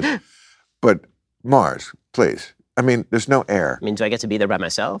around for this, but Mars, please. There's no air. Do I get to be there by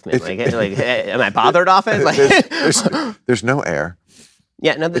myself? Am I bothered off it? There's no air.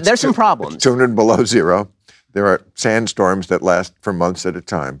 Yeah, no, there's some problems. It's 200 below zero. There are sandstorms that last for months at a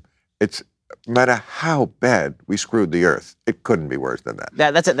time. No matter how bad we screwed the Earth, it couldn't be worse than that.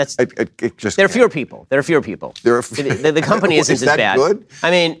 It just there are fewer people. The company isn't is that as bad. Good?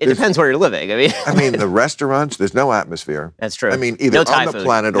 It depends where you're living. The restaurants, there's no atmosphere. That's true. Either on the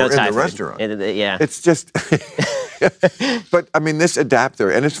planet or in the restaurant. Yeah. It's just. But this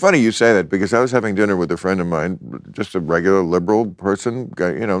adapter, and it's funny you say that because I was having dinner with a friend of mine, just a regular liberal person,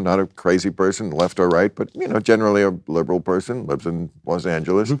 not a crazy person, left or right, but generally a liberal person, lives in Los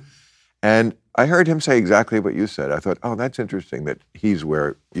Angeles. Mm-hmm. And I heard him say exactly what you said. I thought, oh, that's interesting that he's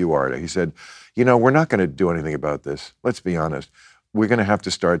where you are. He said, we're not going to do anything about this. Let's be honest. We're going to have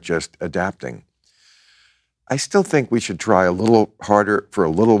to start just adapting. I still think we should try a little harder for a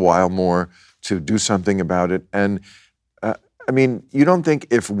little while more to do something about it. And, you don't think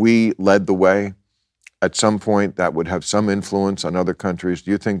if we led the way at some point that would have some influence on other countries? Do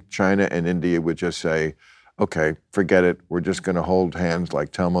you think China and India would just say, okay, forget it. We're just going to hold hands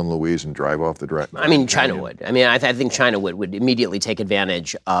like Thelma and Louise and drive off the direct. China would. I think China would immediately take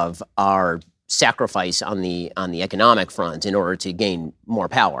advantage of our sacrifice on the economic front in order to gain more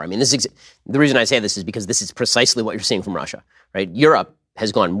power. The reason I say this is because this is precisely what you're seeing from Russia, right? Europe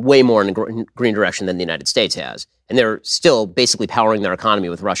has gone way more in a green direction than the United States has, and they're still basically powering their economy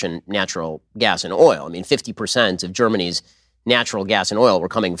with Russian natural gas and oil. 50% of Germany's natural gas and oil were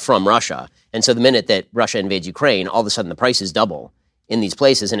coming from Russia. And so the minute that Russia invades Ukraine, all of a sudden the prices double in these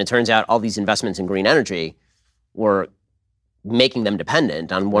places. And it turns out all these investments in green energy were making them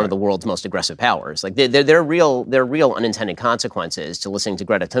dependent on one of the world's most aggressive powers. Like there are real unintended consequences to listening to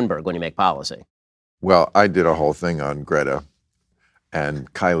Greta Thunberg when you make policy. Well, I did a whole thing on Greta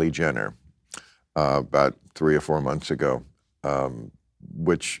and Kylie Jenner about 3 or 4 months ago,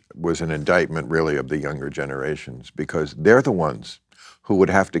 which was an indictment really of the younger generations, because they're the ones who would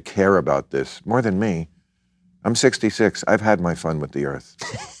have to care about this more than me. I'm 66. I've had my fun with the earth.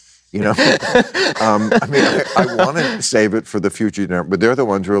 I want to save it for the future, but they're the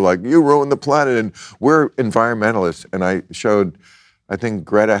ones who are like, you ruined the planet, and we're environmentalists. And I showed, I think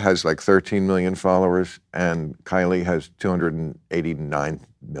Greta has like 13 million followers, and Kylie has 289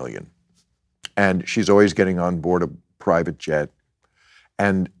 million. And she's always getting on board a private jet.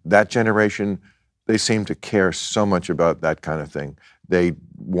 And that generation, they seem to care so much about that kind of thing. They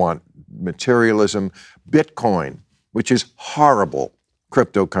want materialism. Bitcoin, which is horrible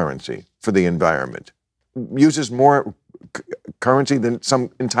cryptocurrency for the environment, uses more currency than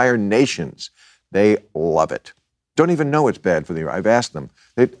some entire nations. They love it. Don't even know it's bad for the environment. I've asked them.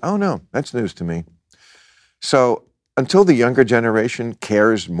 Oh no, that's news to me. So until the younger generation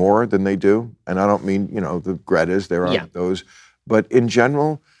cares more than they do, and I don't mean, the Gretas, there are those, but in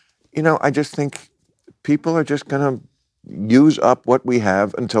general, I just think people are just going to use up what we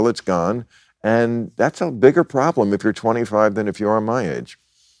have until it's gone. And that's a bigger problem if you're 25 than if you are my age.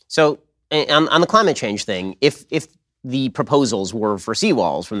 So on the climate change thing, if the proposals were for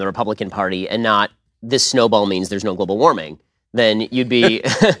seawalls from the Republican Party and not this snowball means there's no global warming, then you'd be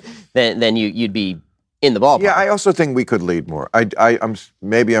then you'd be in the ballpark. Yeah, I also think we could lead more. I'm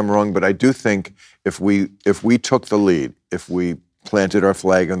maybe I'm wrong, but I do think if we took the lead, if we planted our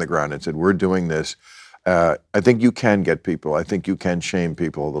flag on the ground and said we're doing this, I think you can get people. I think you can shame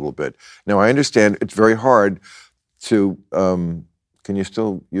people a little bit. Now, I understand it's very hard to, can you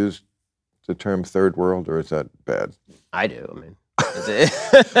still use the term third world, or is that bad? I do. I mean,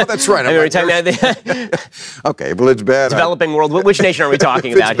 well, that's right. We're talking about okay, well, it's bad. Developing world. Which nation are we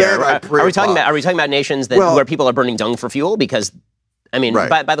talking about here? Are we talking about nations where people are burning dung for fuel? Because, I mean,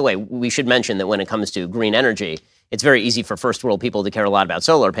 by the way, we should mention that when it comes to green energy, it's very easy for first world people to care a lot about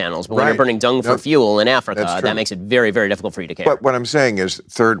solar panels, but when you're burning dung for fuel in Africa, that makes it very, very difficult for you to care. But what I'm saying is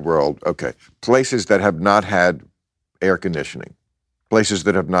third world, okay, places that have not had air conditioning, places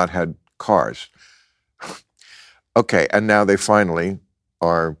that have not had cars. Okay, and now they finally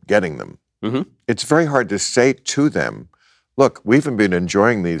are getting them. Mm-hmm. It's very hard to say to them, look, we've been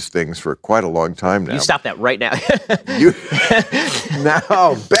enjoying these things for quite a long time now. You stop that right now.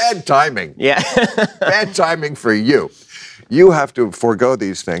 Now, bad timing. Yeah. Bad timing for you. You have to forego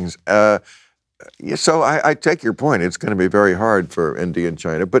these things. So I take your point. It's going to be very hard for India and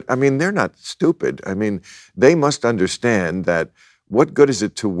China. But, I mean, they're not stupid. I mean, they must understand that what good is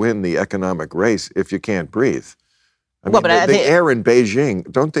it to win the economic race if you can't breathe? I mean, the air in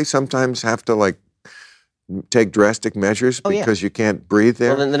Beijing, don't they sometimes have to, take drastic measures because you can't breathe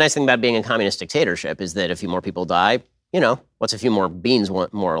there? Well, the nice thing about being a communist dictatorship is that a few more people die, what's a few more beans, more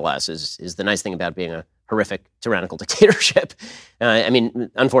or less, is the nice thing about being a horrific tyrannical dictatorship. I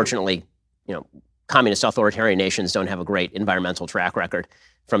mean, unfortunately, communist authoritarian nations don't have a great environmental track record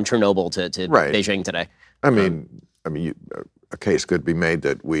from Chernobyl to Beijing today. I mean, a case could be made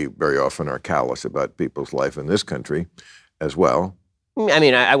that we very often are callous about people's life in this country as well. I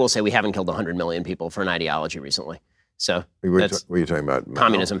mean, I will say we haven't killed 100 million people for an ideology recently. So what are you talking about?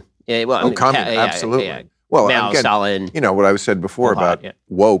 Communism. Yeah, well, absolutely. Yeah. Well, Mao, again, Stalin. What I said before about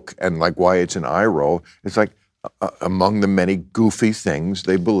woke and why it's an eye roll. It's like among the many goofy things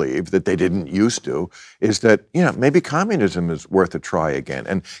they believe that they didn't used to is that, maybe communism is worth a try again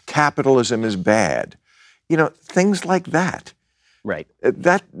and capitalism is bad. Things like that. Right.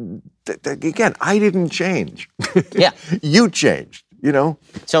 That again, I didn't change. Yeah. You changed.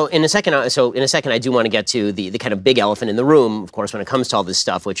 So in a second, I do want to get to the kind of big elephant in the room, of course, when it comes to all this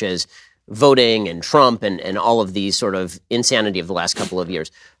stuff, which is voting and Trump and all of the sort of insanity of the last couple of years.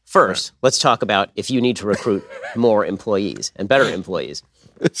 First, let's talk about if you need to recruit more employees and better employees.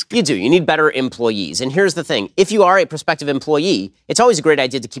 You do. You need better employees. And here's the thing. If you are a prospective employee, it's always a great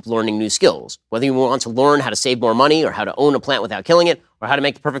idea to keep learning new skills. Whether you want to learn how to save more money or how to own a plant without killing it or how to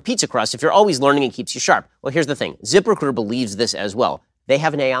make the perfect pizza crust, if you're always learning, it keeps you sharp. Well, here's the thing. ZipRecruiter believes this as well. They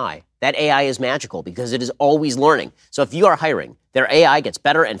have an AI. That AI is magical because it is always learning. So if you are hiring, their AI gets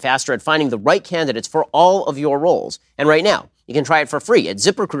better and faster at finding the right candidates for all of your roles. And right now, you can try it for free at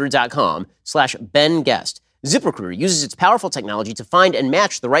ZipRecruiter.com/BenGuest. ZipRecruiter uses its powerful technology to find and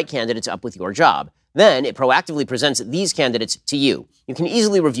match the right candidates up with your job. Then it proactively presents these candidates to you. You can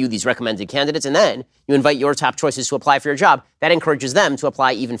easily review these recommended candidates, and then you invite your top choices to apply for your job. That encourages them to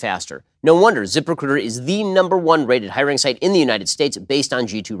apply even faster. No wonder ZipRecruiter is the #1 rated hiring site in the United States based on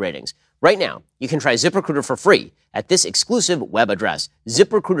G2 ratings. Right now, you can try ZipRecruiter for free at this exclusive web address,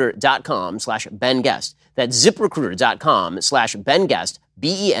 ZipRecruiter.com/BenGuest. That's ZipRecruiter.com/BenGuest,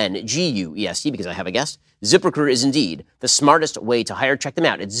 BenGuest, because I have a guest. ZipRecruiter is indeed the smartest way to hire. Check them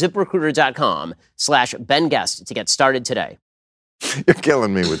out at ZipRecruiter.com/BenGuest to get started today. You're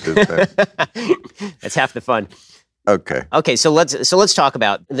killing me with this thing. That's half the fun. Okay. Okay, so let's talk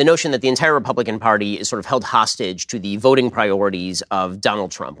about the notion that the entire Republican Party is sort of held hostage to the voting priorities of Donald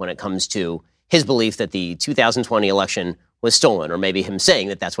Trump when it comes to his belief that the 2020 election was stolen, or maybe him saying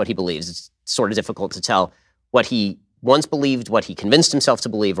that that's what he believes. It's sort of difficult to tell what he once believed, what he convinced himself to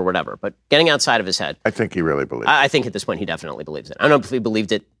believe, or whatever. But getting outside of his head, I think he really believes it. I think at this point he definitely believes it. I don't know if he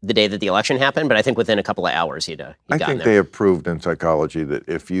believed it the day that the election happened, but I think within a couple of hours he'd gotten there. I think they have proved in psychology that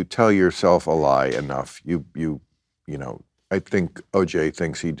if you tell yourself a lie enough, you know, I think O.J.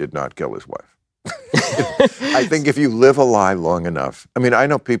 thinks he did not kill his wife. I think if you live a lie long enough, I mean, I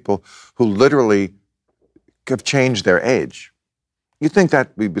know people who literally have changed their age. You think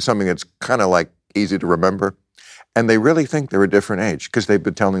that would be something that's kind of like easy to remember, and they really think they're a different age because they've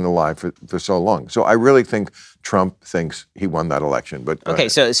been telling the lie for so long. So I really think Trump thinks he won that election. But okay,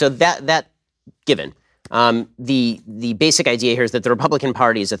 so that given. The basic idea here is that the Republican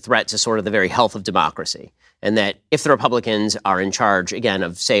Party is a threat to sort of the very health of democracy, and that if the Republicans are in charge, again,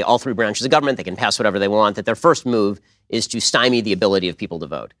 of, say, all three branches of government, they can pass whatever they want, that their first move is to stymie the ability of people to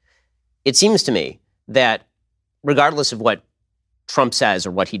vote. It seems to me that regardless of what Trump says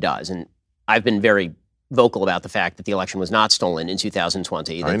or what he does, and I've been very vocal about the fact that the election was not stolen in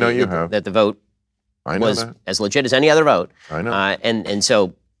 2020. I know you have. That the vote was as legit as any other vote. I know. And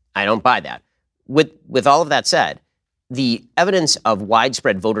so I don't buy that. With all of that said, the evidence of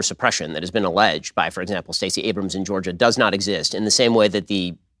widespread voter suppression that has been alleged by, for example, Stacey Abrams in Georgia does not exist in the same way that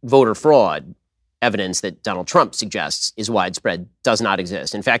the voter fraud evidence that Donald Trump suggests is widespread does not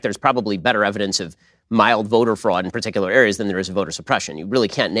exist. In fact, there's probably better evidence of mild voter fraud in particular areas than there is of voter suppression. You really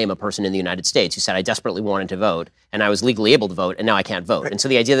can't name a person in the United States who said, I desperately wanted to vote, and I was legally able to vote, and now I can't vote. And so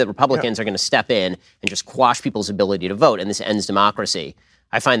the idea that Republicans are going to step in and just quash people's ability to vote, and this ends democracy,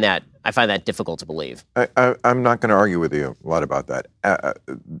 I find that difficult to believe. I'm not going to argue with you a lot about that.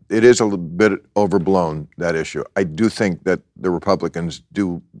 It is a little bit overblown, that issue. I do think that the Republicans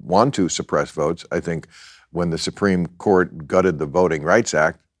do want to suppress votes. I think when the Supreme Court gutted the Voting Rights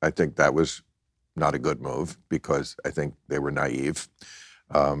Act, I think that was not a good move because I think they were naive,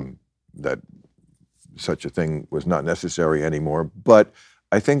 that such a thing was not necessary anymore. But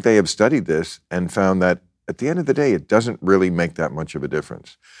I think they have studied this and found that at the end of the day, it doesn't really make that much of a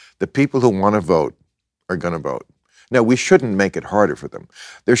difference. The people who want to vote are going to vote. Now, we shouldn't make it harder for them.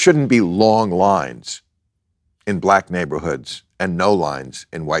 There shouldn't be long lines in black neighborhoods and no lines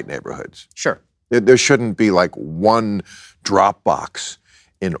in white neighborhoods. Sure. There shouldn't be like one drop box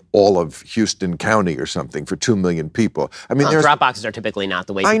in all of Houston County or something for 2 million people. I mean, drop boxes are typically not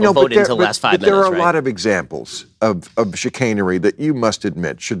the way people vote until the last 5 minutes, There are right? a lot of examples of chicanery that you must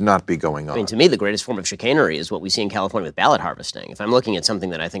admit should not be going on. I mean, to me, the greatest form of chicanery is what we see in California with ballot harvesting. If I'm looking at something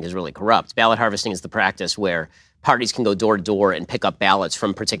that I think is really corrupt, ballot harvesting is the practice where parties can go door to door and pick up ballots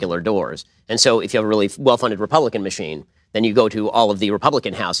from particular doors. And so if you have a really well-funded Republican machine, then you go to all of the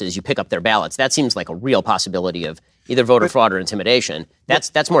Republican houses, you pick up their ballots. That seems like a real possibility of either voter fraud or intimidation.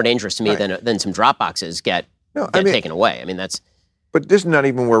 That's more dangerous to me than some drop boxes get taken away. I mean, that's. But this is not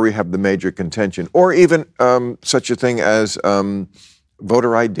even where we have the major contention, or even such a thing as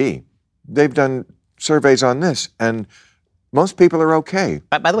voter ID. They've done surveys on this, and most people are okay.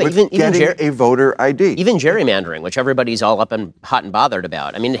 By the way, with even getting a voter ID. Even gerrymandering, which everybody's all up and hot and bothered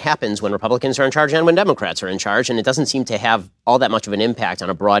about. I mean, it happens when Republicans are in charge and when Democrats are in charge, and it doesn't seem to have all that much of an impact on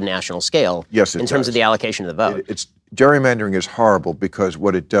a broad national scale in terms of the allocation of the vote. Gerrymandering is horrible because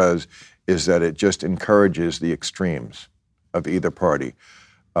what it does is that it just encourages the extremes of either party.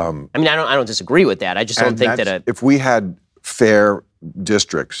 I mean, I don't disagree with that. I just don't think that if we had fair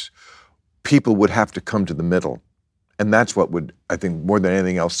districts, people would have to come to the middle. And that's what would, I think, more than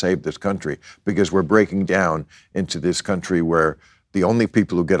anything else, save this country, because we're breaking down into this country where the only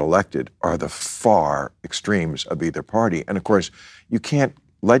people who get elected are the far extremes of either party. And of course, you can't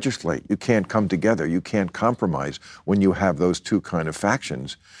legislate, you can't come together, you can't compromise when you have those two kind of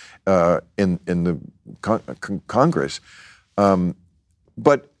factions in the Congress.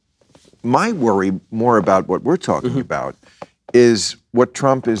 But my worry more about what we're talking about is what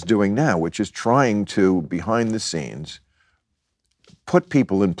Trump is doing now, which is trying to, behind the scenes, put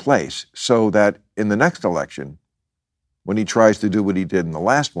people in place so that in the next election, when he tries to do what he did in the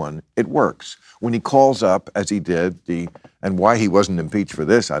last one, it works. When he calls up, as he did, and why he wasn't impeached for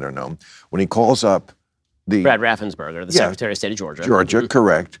this, I don't know. When he calls up Brad Raffensperger, the Secretary of State of Georgia. Georgia,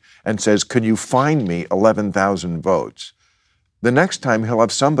 correct, and says, can you find me 11,000 votes? The next time he'll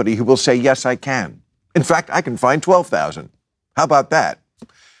have somebody who will say, yes, I can. In fact, I can find 12,000. How about that?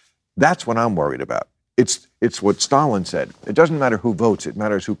 That's what I'm worried about. It's what Stalin said. It doesn't matter who votes. It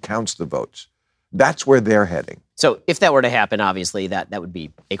matters who counts the votes. That's where they're heading. So if that were to happen, obviously, that would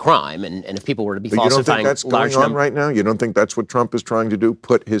be a crime. And if people were to be falsifying you don't think that's going on right now? You don't think that's what Trump is trying to do?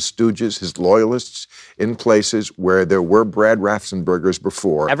 Put his stooges, his loyalists in places where there were Brad Raffenspergers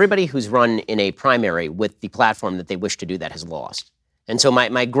before. Everybody who's run in a primary with the platform that they wish to do that has lost. And so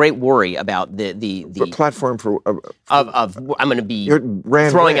my great worry about the platform for I'm going to be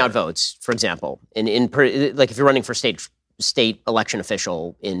throwing out votes, for example, like if you're running for state election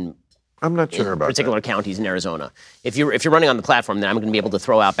official in I'm not sure about particular that. counties in Arizona. If you're running on the platform, then I'm going to be able to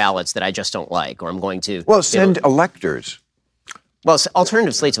throw out ballots that I just don't like, or I'm going to send electors. Well,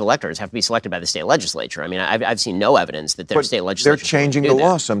 alternative slates of electors have to be selected by the state legislature. I mean, I've seen no evidence that their state legislature. They're changing the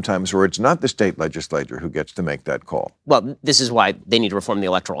law sometimes, where it's not the state legislature who gets to make that call. Well, this is why they need to reform the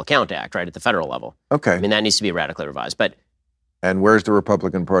Electoral Count Act, right, at the federal level. Okay. I mean, that needs to be radically revised. And where's the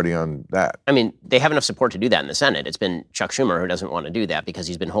Republican Party on that? I mean, they have enough support to do that in the Senate. It's been Chuck Schumer who doesn't want to do that because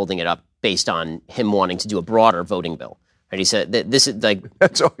he's been holding it up based on him wanting to do a broader voting bill. And he said that this is like...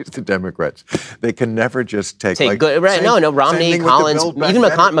 That's always the Democrats. They can never just take good, right? No, Romney, Collins, even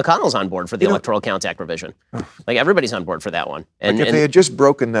McConnell's on board for the Electoral Count Act revision. Like, everybody's on board for that one. And if they had just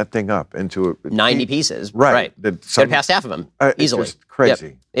broken that thing up into 90 pieces, right? They'd passed half of them easily. It's just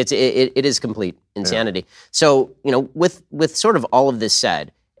crazy. Yep. It is complete insanity. Yeah. So, with sort of all of this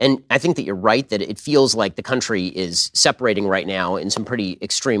said, and I think that you're right that it feels like the country is separating right now in some pretty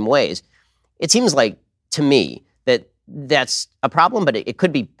extreme ways. It seems like, to me, that's a problem, but it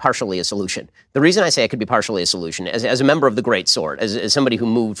could be partially a solution. The reason I say it could be partially a solution, as a member of the great sort, as somebody who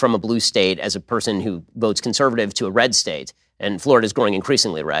moved from a blue state, as a person who votes conservative to a red state, and Florida is growing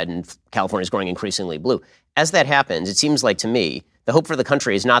increasingly red, and California is growing increasingly blue. As that happens, it seems like to me, the hope for the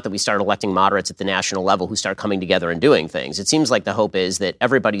country is not that we start electing moderates at the national level who start coming together and doing things. It seems like the hope is that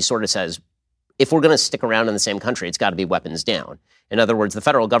everybody sort of says, if we're going to stick around in the same country, it's got to be weapons down. In other words, the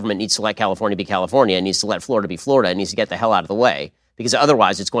federal government needs to let California be California, needs to let Florida be Florida, and needs to get the hell out of the way, because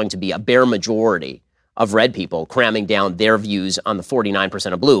otherwise it's going to be a bare majority of red people cramming down their views on the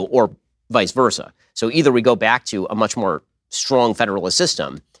 49% of blue, or vice versa. So either we go back to a much more strong federalist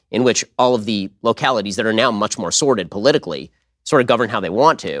system in which all of the localities that are now much more sorted politically sort of govern how they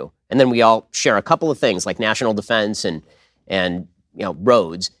want to, and then we all share a couple of things like national defense and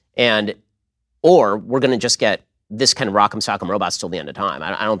roads, or we're going to just get this kind of rock'em sock'em robots till the end of time.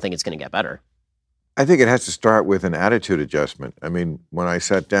 I don't think it's going to get better. I think it has to start with an attitude adjustment. I mean, when I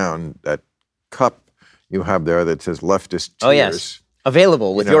sat down, that cup you have there that says leftist tears. Oh, yes.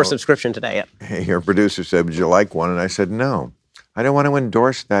 Available with your subscription today. Yep. Your producer said, would you like one? And I said, no. I don't want to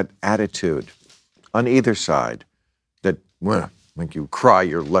endorse that attitude on either side that, make you cry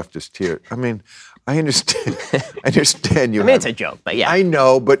your leftist tears. I mean, I understand. You. I mean, it's a joke, but yeah. I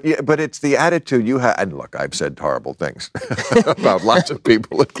know, but it's the attitude you have. And look, I've said horrible things about lots of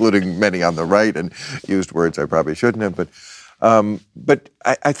people, including many on the right, and used words I probably shouldn't have. But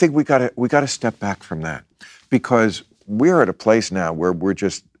I think we got to step back from that, because we're at a place now where we're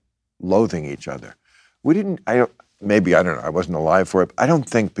just loathing each other. I don't know. I wasn't alive for it. I don't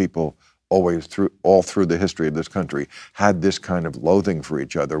think people always all through the history of this country had this kind of loathing for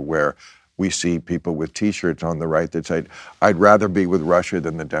each other, where we see people with T-shirts on the right that say, "I'd rather be with Russia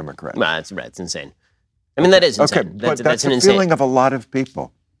than the Democrats." Well, it's insane. I mean, that is insane. Okay, but that's an feeling of a lot of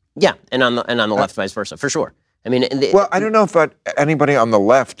people. Yeah, and on the left, vice versa, for sure. I mean, I don't know if anybody on the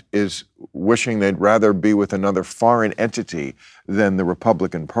left is wishing they'd rather be with another foreign entity than the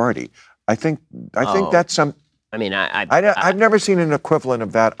Republican Party. I think that's some. I mean, I've never seen an equivalent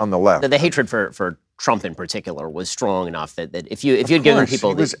of that on the left. The hatred for Trump in particular was strong enough that if you'd given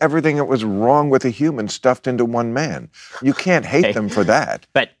people... It was everything that was wrong with a human stuffed into one man. You can't hate them for that.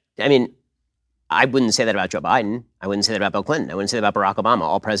 But, I mean, I wouldn't say that about Joe Biden. I wouldn't say that about Bill Clinton. I wouldn't say that about Barack Obama,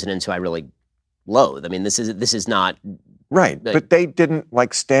 all presidents who I really loathe. I mean, this is not... Right, but they didn't,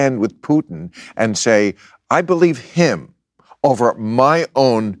 stand with Putin and say, I believe him over my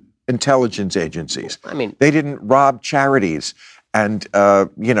own intelligence agencies. I mean... They didn't rob charities and,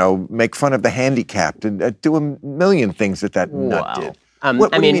 make fun of the handicapped and do a million things that nut did.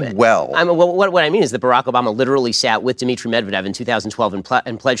 What do you mean, well? What I mean is that Barack Obama literally sat with Dmitry Medvedev in 2012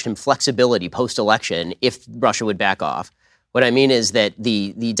 and pledged him flexibility post-election if Russia would back off. What I mean is that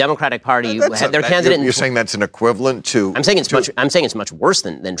the Democratic Party had their candidate. You're saying that's an equivalent to. I'm saying it's much worse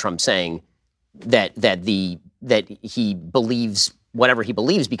than Trump saying that he believes whatever he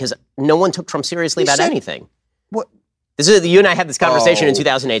believes, because no one took Trump seriously about anything. What? You and I had this conversation in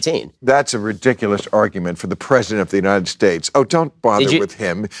 2018. That's a ridiculous argument for the president of the United States. Oh, don't bother with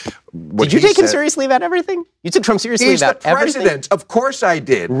him. Did you take him seriously about everything? You took Trump seriously about everything? He's the president. Of course I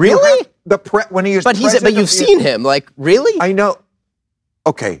did. Really? When he is but you've seen him. Like, really? I know.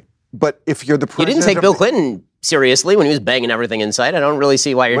 Okay, but if you're the president, you didn't take Bill Clinton seriously when he was banging everything in sight. I don't really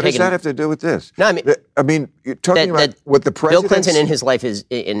see why you're taking. What does that have to do with this? No, I mean, you're talking about what the president. Bill Clinton in his life is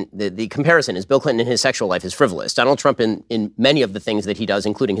the comparison is Bill Clinton in his sexual life is frivolous. Donald Trump in many of the things that he does,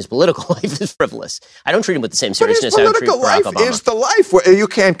 including his political life, is frivolous. I don't treat him with the same seriousness I would treat Barack Obama. His political life is the life. You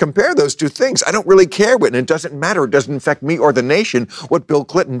can't compare those two things. I don't really care and it doesn't matter. It doesn't affect me or the nation what Bill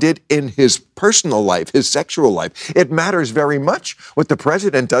Clinton did in his personal life, his sexual life. It matters very much what the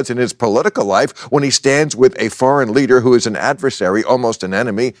president does in his political life when he stands with a foreign leader who is an adversary, almost an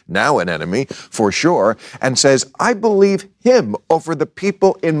enemy, now an enemy, for sure, and says, I believe him over the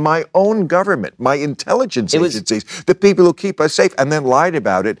people in my own government, my intelligence agencies, the people who keep us safe, and then lied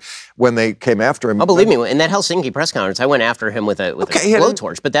about it when they came after him. Oh, believe me, in that Helsinki press conference, I went after him with a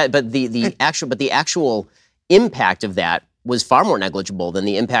blowtorch. But the actual impact of that was far more negligible than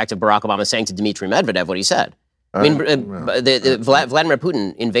the impact of Barack Obama saying to Dmitry Medvedev what he said. I mean, Vladimir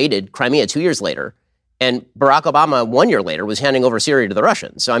Putin invaded Crimea 2 years later, and Barack Obama 1 year later was handing over Syria to the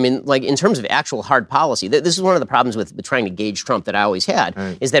Russians. So, I mean, like, in terms of actual hard policy, this is one of the problems with trying to gauge Trump that I always had,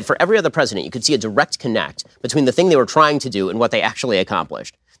 is that for every other president, you could see a direct connect between the thing they were trying to do and what they actually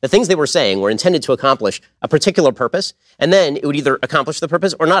accomplished. The things they were saying were intended to accomplish a particular purpose, and then it would either accomplish the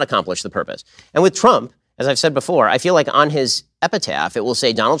purpose or not accomplish the purpose. And with Trump, as I've said before, I feel like on his epitaph, it will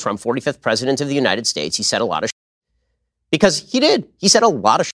say Donald Trump, 45th president of the United States. He said a lot of shit. Because he did. He said a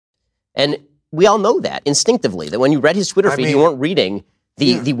lot of shit. And we all know that instinctively, that when you read his Twitter feed, you weren't reading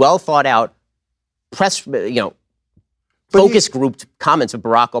the well thought out press, focus grouped comments of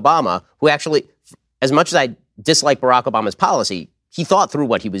Barack Obama, who actually, as much as I dislike Barack Obama's policy, he thought through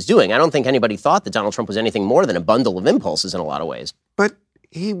what he was doing. I don't think anybody thought that Donald Trump was anything more than a bundle of impulses in a lot of ways. But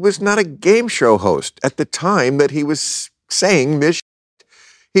he was not a game show host at the time that he was saying this.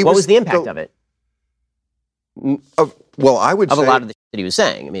 What was the impact of it? Well, I would say a lot of the shit that he was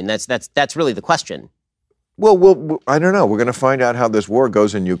saying. I mean, that's really the question. Well, I don't know. We're going to find out how this war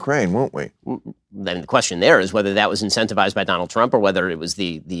goes in Ukraine, won't we? Then the question there is whether that was incentivized by Donald Trump or whether it was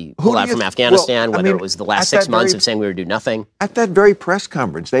the pullout from Afghanistan, whether it was the last 6 months of saying we would do nothing. At that very press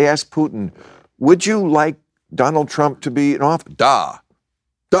conference, they asked Putin, would you like Donald Trump to be in office? Duh.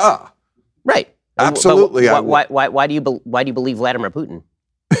 Right. Absolutely. Why do you believe Vladimir Putin?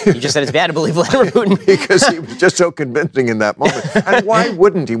 You just said it's bad to believe Vladimir Putin. Because he was just so convincing in that moment. And why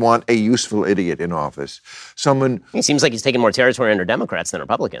wouldn't he want a useful idiot in office? He seems like he's taking more territory under Democrats than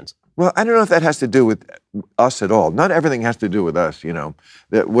Republicans. Well, I don't know if that has to do with us at all. Not everything has to do with us,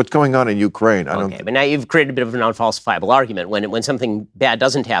 What's going on in Ukraine, but now you've created a bit of an unfalsifiable argument. When something bad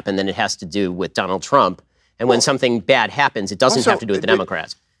doesn't happen, then it has to do with Donald Trump. And when something bad happens, it doesn't have to do with the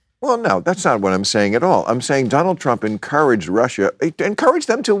Democrats. Well, no, that's not what I'm saying at all. I'm saying Donald Trump encouraged Russia, encouraged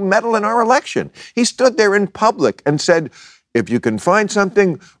them to meddle in our election. He stood there in public and said, if you can find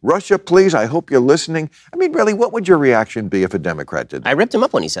something, Russia, please, I hope you're listening. I mean, really, what would your reaction be if a Democrat did that? I ripped him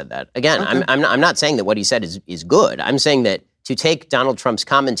up when he said that. Again, okay. I'm not saying that what he said is good. I'm saying that to take Donald Trump's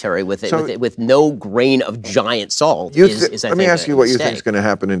commentary with no grain of giant salt is Let me ask you what you think is going to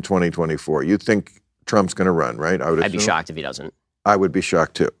happen in 2024. You think Trump's going to run, right? I'd be shocked if he doesn't. I would be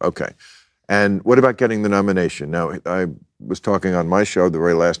shocked too. Okay. And what about getting the nomination? Now, I was talking on my show, the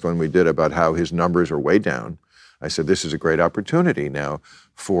very last one we did, about how his numbers are way down. I said, this is a great opportunity now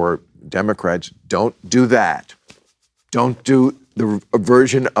for Democrats. Don't do that. Don't do the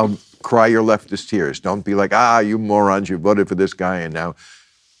version of cry your leftist tears. Don't be like, you morons, you voted for this guy. And now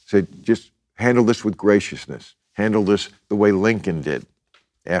say, just handle this with graciousness. Handle this the way Lincoln did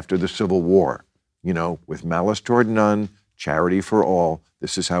after the Civil War, with malice toward none, charity for all.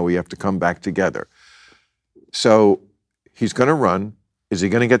 This is how we have to come back together. So he's going to run. Is he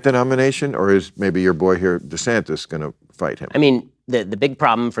going to get the nomination, or is maybe your boy here, DeSantis, going to fight him? I mean, the big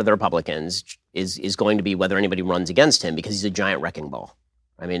problem for the Republicans is going to be whether anybody runs against him, because he's a giant wrecking ball.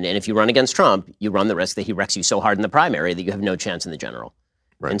 I mean, and if you run against Trump, you run the risk that he wrecks you so hard in the primary that you have no chance in the general.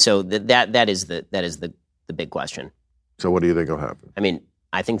 Right. And so that is the big question. So what do you think will happen? I mean,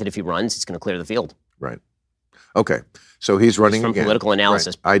 I think that if he runs, it's going to clear the field. Right. Okay, so he's running again. From political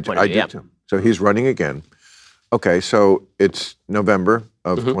analysis point of view, I do too. So he's running again. Okay, so it's November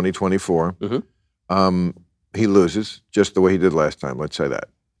of 2024. Mm-hmm. he loses just the way he did last time. Let's say that.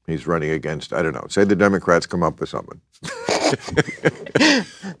 He's running against, I don't know, say the Democrats come up with something.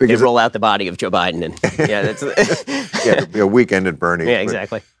 They roll out the body of Joe Biden. And that's a weekend at Bernie's. Yeah,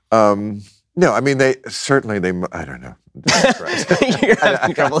 exactly. No, I mean, I don't know. You're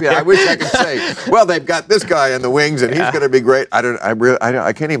having trouble here. I wish I could say, well, they've got this guy in the wings and he's going to be great.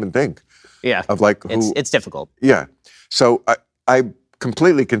 I can't even think of like who. It's difficult. Yeah. So I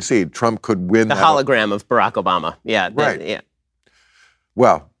completely concede Trump could win. The hologram of Barack Obama. Yeah. Right. Yeah.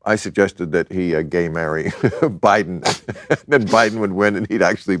 Well, I suggested that he gay marry Biden, then Biden would win and he'd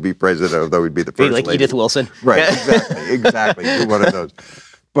actually be president, although he'd be the first like lady. Edith Wilson. Right, exactly. Do one of those.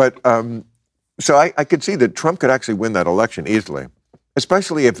 But so I could see that Trump could actually win that election easily,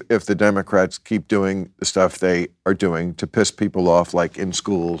 especially if the Democrats keep doing the stuff they are doing to piss people off, like in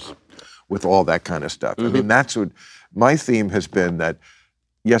schools with all that kind of stuff. I mean, that's what my theme has been, that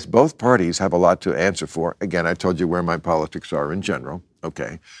yes, both parties have a lot to answer for. Again, I told you where my politics are in general.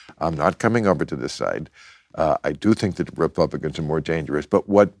 Okay, I'm not coming over to this side. I do think that Republicans are more dangerous. But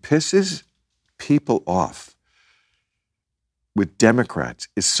what pisses people off with Democrats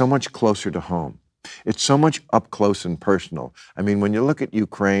is so much closer to home. It's so much up close and personal. I mean, when you look at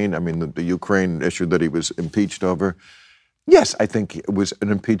Ukraine, I mean, the Ukraine issue that he was impeached over, yes, I think it was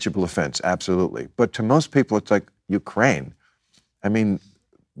an impeachable offense, absolutely. But to most people, it's like Ukraine. I mean,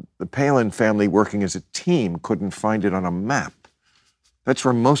 the Palin family working as a team couldn't find it on a map. That's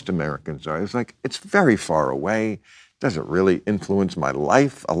where most Americans are. It's like, it's very far away. It doesn't really influence my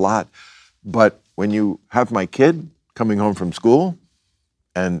life a lot. But when you have my kid coming home from school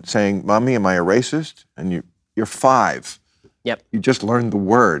and saying, Mommy, am I a racist? And you're 5. Yep. You just learned the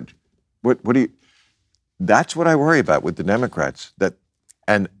word. What do you... That's what I worry about with the Democrats.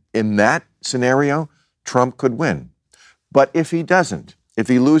 And in that scenario, Trump could win. But if he doesn't, if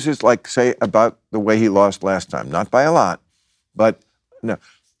he loses, like, say, about the way he lost last time, not by a lot, but no,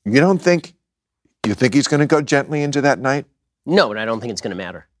 you think he's going to go gently into that night? No, but I don't think it's going to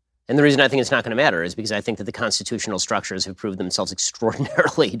matter. And the reason I think it's not going to matter is because I think that the constitutional structures have proved themselves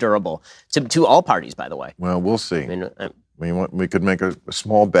extraordinarily durable to all parties, by the way. Well, we'll see. We could make a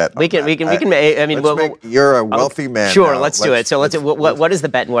small bet. We can. I mean, you're a wealthy man. Sure, let's do it. So what is the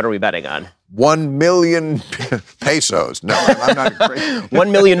bet, and what are we betting on? 1 million pesos. No, I'm not crazy.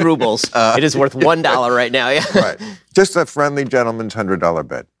 1 million rubles. It is worth $1 right now. Yeah. Right. Just a friendly gentleman's $100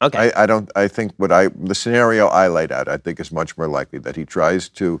 bet. Okay. I think the scenario I laid out, I think is much more likely that he tries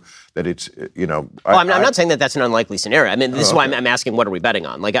to, that it's, I'm not saying that that's an unlikely scenario. I mean, this is why I'm asking, what are we betting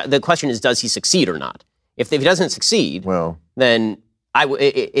on? Like, the question is, does he succeed or not? If he doesn't succeed, then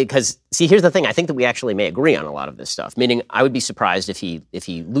because here's the thing. I think that we actually may agree on a lot of this stuff. Meaning, I would be surprised if he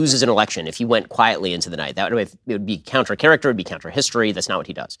loses an election, if he went quietly into the night. It would be counter character, it would be counter history. That's not what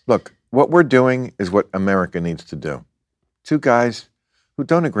he does. Look, what we're doing is what America needs to do. 2 guys who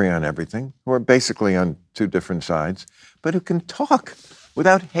don't agree on everything, who are basically on 2 different sides, but who can talk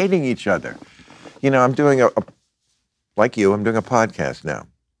without hating each other. I'm doing like you, I'm doing a podcast now,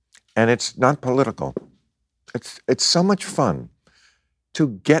 and it's not political. It's so much fun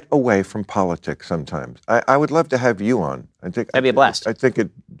to get away from politics sometimes. I would love to have you on. That'd be a blast. I think it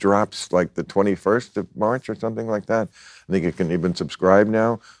drops like the 21st of March or something like that. I think you can even subscribe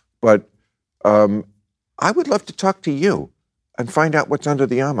now. But I would love to talk to you and find out what's under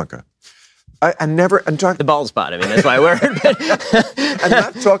the yarmulke. And talk the bald spot. I mean, that's why we're and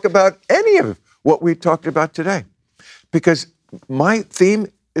not talk about any of what we talked about today, because my theme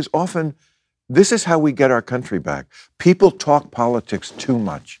is often, this is how we get our country back. People talk politics too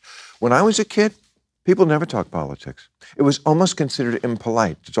much. When I was a kid, people never talked politics. It was almost considered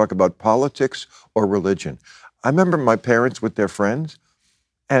impolite to talk about politics or religion. I remember my parents with their friends,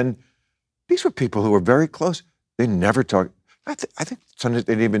 and these were people who were very close. They never talked. I think sometimes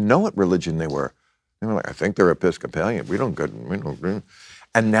they didn't even know what religion they were. They were like, I think they're Episcopalian. We don't.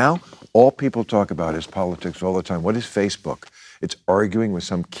 And now all people talk about is politics all the time. What is Facebook? It's arguing with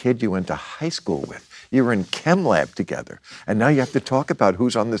some kid you went to high school with. You were in chem lab together. And now you have to talk about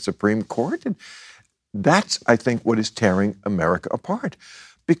who's on the Supreme Court. And that's, I think, what is tearing America apart.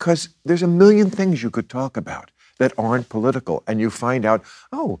 Because there's a million things you could talk about that aren't political. And you find out,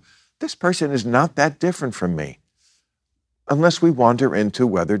 oh, this person is not that different from me. Unless we wander into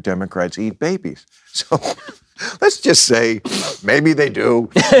whether Democrats eat babies. So let's just say maybe they do,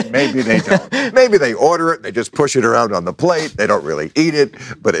 maybe they don't. Maybe they order it, they just push it around on the plate, they don't really eat it,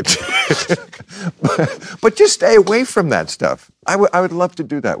 but but just stay away from that stuff. I would love to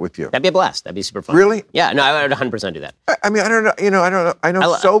do that with you. That'd be a blast. That'd be super fun. Really? Yeah, no, I would 100% do that. I mean, I don't know. I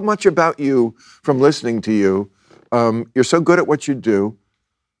know so much about you from listening to you. You're so good at what you do.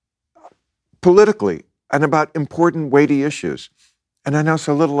 Politically, and about important, weighty issues. And I know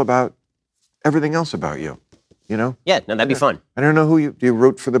so little about everything else about you, you know? Yeah, no, that'd be fun. I don't know do you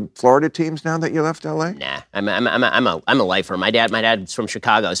root for the Florida teams now that you left LA? Nah, I'm a lifer. My dad's from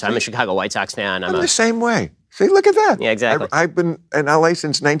Chicago, so I'm a Chicago White Sox fan. I'm the same way. See, look at that. Yeah, exactly. I've been in LA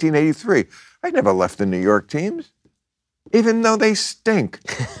since 1983. I never left the New York teams, even though they stink.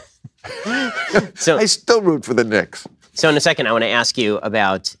 So I still root for the Knicks. So in a second, I want to ask you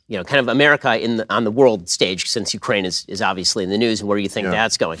about, kind of America on the world stage, since Ukraine is obviously in the news, and where you think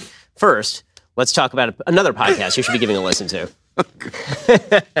that's going. First, let's talk about another podcast you should be giving a listen to.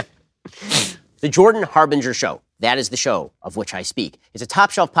 The Jordan Harbinger Show. That is the show of which I speak. It's a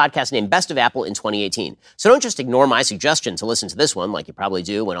top-shelf podcast named Best of Apple in 2018. So don't just ignore my suggestion to listen to this one, like you probably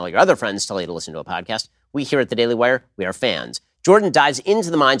do when all your other friends tell you to listen to a podcast. We here at the Daily Wire, we are fans. Jordan dives into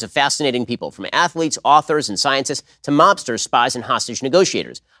the minds of fascinating people, from athletes, authors, and scientists to mobsters, spies, and hostage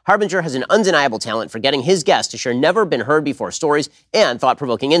negotiators. Harbinger has an undeniable talent for getting his guests to share never-been-heard-before stories and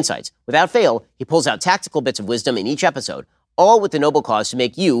thought-provoking insights. Without fail, he pulls out tactical bits of wisdom in each episode, all with the noble cause to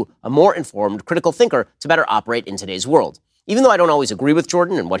make you a more informed, critical thinker to better operate in today's world. Even though I don't always agree with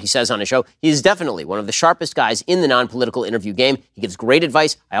Jordan and what he says on his show, he is definitely one of the sharpest guys in the non-political interview game. He gives great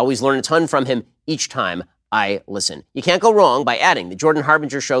advice. I always learn a ton from him each time I listen. You can't go wrong by adding the Jordan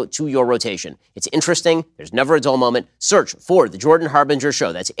Harbinger Show to your rotation. It's interesting. There's never a dull moment. Search for the Jordan Harbinger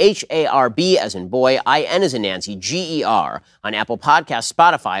Show. That's Harb as in boy, IN as in Nancy, GER on Apple Podcasts,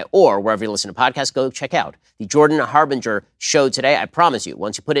 Spotify, or wherever you listen to podcasts. Go check out the Jordan Harbinger Show today. I promise you,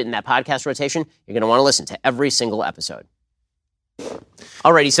 once you put it in that podcast rotation, you're going to want to listen to every single episode.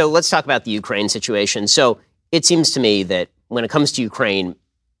 Alrighty, so let's talk about the Ukraine situation. So it seems to me that when it comes to Ukraine,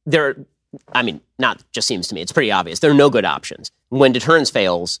 not just seems to me, it's pretty obvious. There are no good options. When deterrence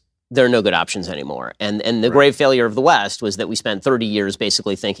fails, there are no good options anymore. And the grave failure of the West was that we spent 30 years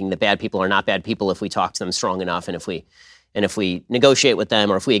basically thinking that bad people are not bad people if we talk to them strong enough, and if we negotiate with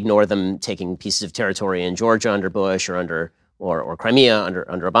them, or if we ignore them taking pieces of territory in Georgia under Bush or Crimea under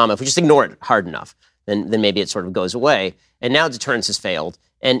Obama, if we just ignore it hard enough, then maybe it sort of goes away. And now deterrence has failed.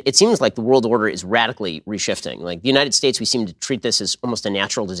 And it seems like the world order is radically reshifting. Like the United States, we seem to treat this as almost a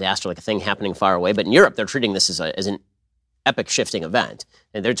natural disaster, like a thing happening far away. But in Europe, they're treating this as an epic shifting event.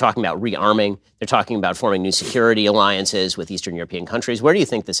 And they're talking about rearming. They're talking about forming new security alliances with Eastern European countries. Where do you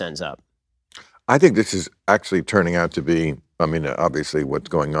think this ends up? I think this is actually turning out to be, obviously what's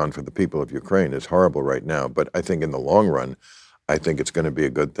going on for the people of Ukraine is horrible right now. But I think in the long run, I think it's going to be a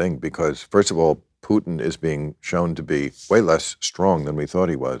good thing because, first of all, Putin is being shown to be way less strong than we thought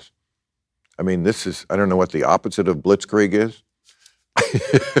he was. I don't know what the opposite of blitzkrieg is.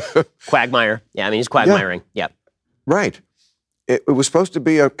 Quagmire. Yeah, he's quagmiring. Yeah. Right. It was supposed to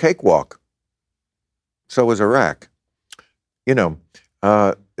be a cakewalk. So was Iraq. I'm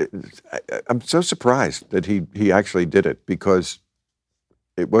so surprised that he actually did it because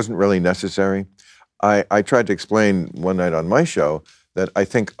it wasn't really necessary. I tried to explain one night on my show that I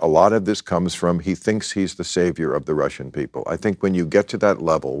think a lot of this comes from he thinks he's the savior of the Russian people. I think when you get to that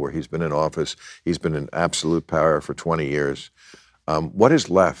level where he's been in office, he's been in absolute power for 20 years, what is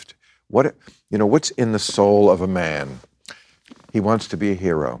left? What's in the soul of a man? He wants to be a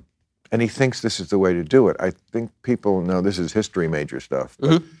hero, and he thinks this is the way to do it. I think people know this is history major stuff.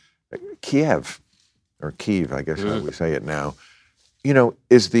 But Kiev, I guess how we say it now,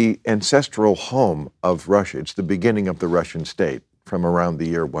 is the ancestral home of Russia. It's the beginning of the Russian state from around the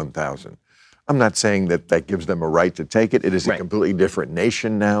year 1000. I'm not saying that gives them a right to take it. It is a completely different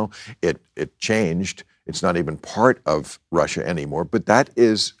nation now. It changed. It's not even part of Russia anymore. But that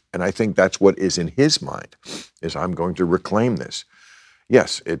is, and I think that's what is in his mind, is I'm going to reclaim this.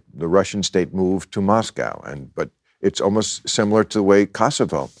 Yes, the Russian state moved to Moscow, but it's almost similar to the way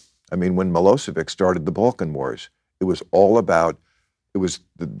Kosovo. When Milosevic started the Balkan Wars, it was all about, the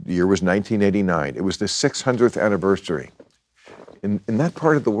year was 1989. It was the 600th anniversary. In that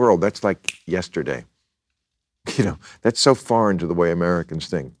part of the world, that's like yesterday. That's so foreign to the way Americans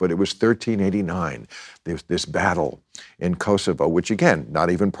think. But it was 1389. There's this battle in Kosovo, which again,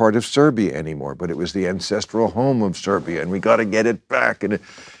 not even part of Serbia anymore, but it was the ancestral home of Serbia, and we got to get it back. And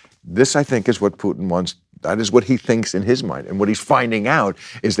this, I think, is what Putin wants. That is what he thinks in his mind. And what he's finding out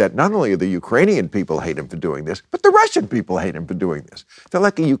is that not only do the Ukrainian people hate him for doing this, but the Russian people hate him for doing this. They're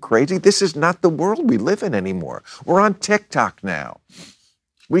like, are you crazy? This is not the world we live in anymore. We're on TikTok now.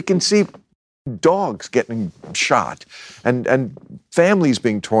 We can see dogs getting shot and families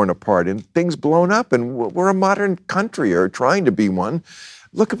being torn apart and things blown up. And we're a modern country, or trying to be one.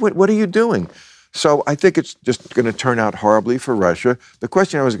 Look at what are you doing? So I think it's just going to turn out horribly for Russia. The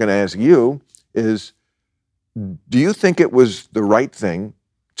question I was going to ask you is, do you think it was the right thing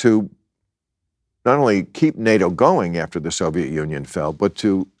to not only keep NATO going after the Soviet Union fell, but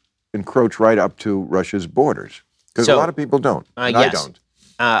to encroach right up to Russia's borders. Because a lot of people don't, and yes. I don't.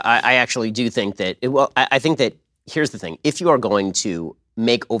 I actually do think that, I think that, here's the thing. If you are going to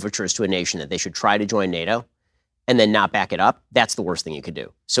make overtures to a nation that they should try to join NATO and then not back it up, that's the worst thing you could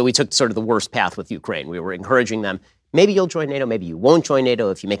do. So we took sort of the worst path with Ukraine. We were encouraging them, maybe you'll join NATO, maybe you won't join NATO.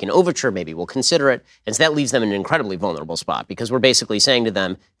 If you make an overture, maybe we'll consider it. And so that leaves them in an incredibly vulnerable spot because we're basically saying to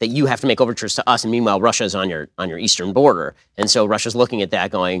them that you have to make overtures to us, and meanwhile Russia's on your eastern border. And so Russia's looking at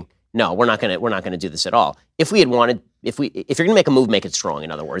that going, no, we're not going to do this at all. If you're going to make a move, make it strong.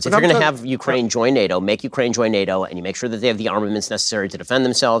 In other words, if you're going to have Ukraine join NATO, make Ukraine join NATO, and you make sure that they have the armaments necessary to defend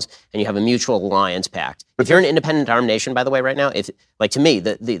themselves, and you have a mutual alliance pact. If you're an independent armed nation, by the way, right now, to me,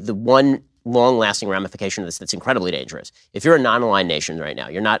 the one long-lasting ramification of this that's incredibly dangerous. If you're a non-aligned nation right now,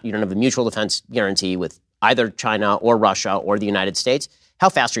 you don't have a mutual defense guarantee with either China or Russia or the United States. How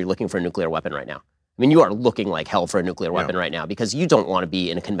fast are you looking for a nuclear weapon right now? I mean, you are looking like hell for a nuclear weapon right now because you don't want to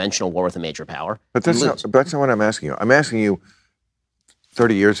be in a conventional war with a major power. But that's not what I'm asking you. I'm asking you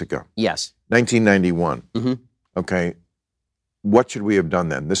 30 years ago. Yes. 1991. Mm-hmm. Okay. What should we have done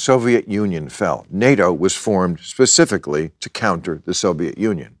then? The Soviet Union fell. NATO was formed specifically to counter the Soviet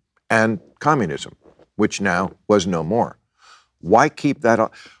Union and communism, which now was no more. Why keep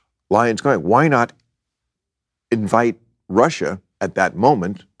that alliance going? Why not invite Russia? At that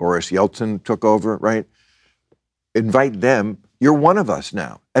moment, Boris Yeltsin took over, right? Invite them. You're one of us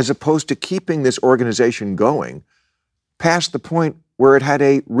now, as opposed to keeping this organization going past the point where it had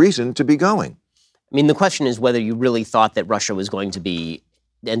a reason to be going. I mean, the question is whether you really thought that Russia was going to be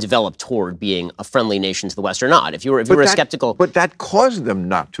and develop toward being a friendly nation to the West or not. If you were skeptical, but that caused them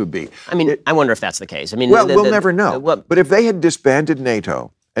not to be. I mean, I wonder if that's the case. I mean, we'll never know. But if they had disbanded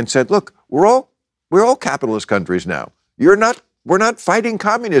NATO and said, "Look, we're all capitalist countries now. We're not fighting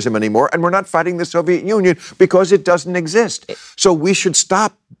communism anymore, and we're not fighting the Soviet Union because it doesn't exist. So we should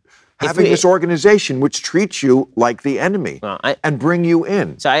stop having this organization which treats you like the enemy and bring you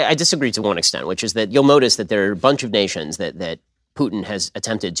in." So I disagree to one extent, which is that you'll notice that there are a bunch of nations that Putin has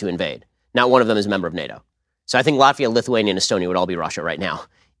attempted to invade. Not one of them is a member of NATO. So I think Latvia, Lithuania, and Estonia would all be Russia right now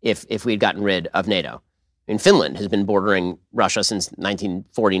if we had gotten rid of NATO. I mean, Finland has been bordering Russia since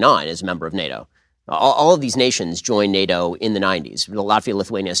 1949 as a member of NATO. All of these nations joined NATO in the 90s. Latvia,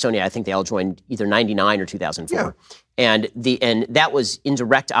 Lithuania, Estonia, I think they all joined either 99 or 2004. Yeah. And that was in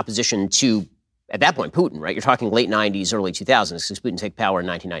direct opposition to, at that point, Putin, right? You're talking late 90s, early 2000s, because Putin took power in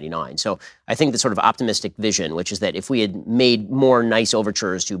 1999. So I think the sort of optimistic vision, which is that if we had made more nice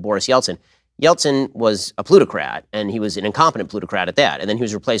overtures to Boris Yeltsin was a plutocrat, and he was an incompetent plutocrat at that. And then he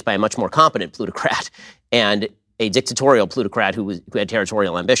was replaced by a much more competent plutocrat and a dictatorial plutocrat who had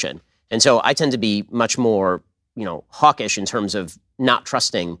territorial ambition. And so I tend to be much more, hawkish in terms of not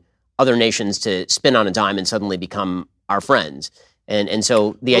trusting other nations to spin on a dime and suddenly become our friends. And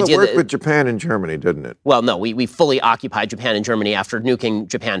so the idea that it worked with Japan and Germany, didn't it? Well, no, we fully occupied Japan and Germany after nuking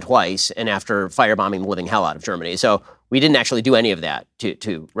Japan twice and after firebombing the living hell out of Germany. So we didn't actually do any of that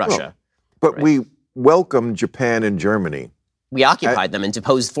to Russia. But we welcomed Japan and Germany. We occupied them and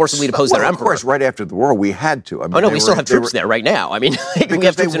forcibly deposed their emperor. Of course, right after the war, we had to. I mean, we still have troops there right now. I mean, we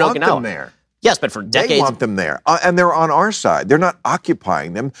have troops in Okinawa. Them there. Yes, but for decades. They want them there. And they're on our side. They're not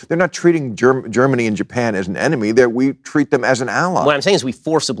occupying them. They're not treating Germany and Japan as an enemy. We treat them as an ally. What I'm saying is we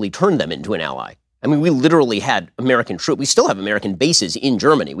forcibly turned them into an ally. I mean, we literally had American troops. We still have American bases in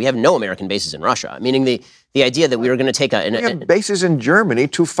Germany. We have no American bases in Russia. Meaning the idea that we were going to take we have bases in Germany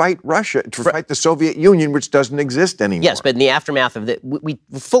to fight Russia, to fight the Soviet Union, which doesn't exist anymore. Yes, but in the aftermath of we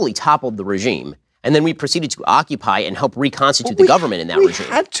fully toppled the regime. And then we proceeded to occupy and help reconstitute the government in that regime.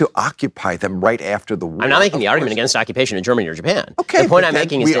 We had to occupy them right after the war. I'm not making the argument against occupation in Germany or Japan. Okay, the point I'm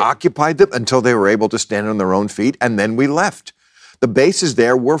making is we occupied them until they were able to stand on their own feet, and then we left. The bases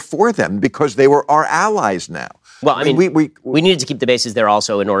there were for them because they were our allies now. Well, I mean, we needed to keep the bases there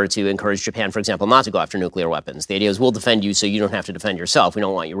also in order to encourage Japan, for example, not to go after nuclear weapons. The idea is we'll defend you so you don't have to defend yourself. We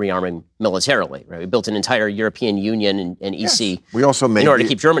don't want you rearming militarily. Right? We built an entire European Union and EC we also made in order to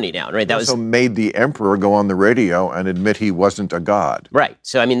keep Germany down. Right? We also made the emperor go on the radio and admit he wasn't a god. Right.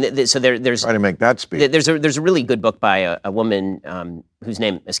 So I mean, there's try to make that speak. There's a really good book by a woman whose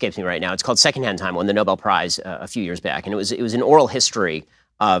name escapes me right now. It's called Secondhand Time, won the Nobel Prize a few years back, and it was an oral history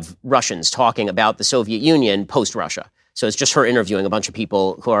of Russians talking about the Soviet Union post-Russia. So it's just her interviewing a bunch of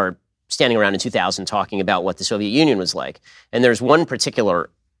people who are standing around in 2000 talking about what the Soviet Union was like. And there's one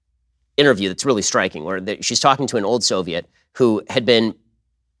particular interview that's really striking where she's talking to an old Soviet who had been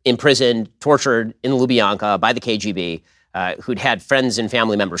imprisoned, tortured in Lubyanka by the KGB, who'd had friends and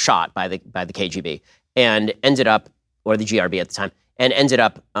family members shot by the KGB, and ended up, or the GRB at the time, and ended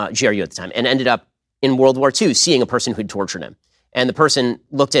up, GRU at the time, and ended up in World War II seeing a person who'd tortured him. And the person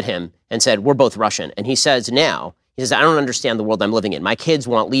looked at him and said, we're both Russian. And he says, I don't understand the world I'm living in. My kids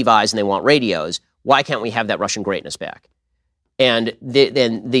want Levi's and they want radios. Why can't we have that Russian greatness back? And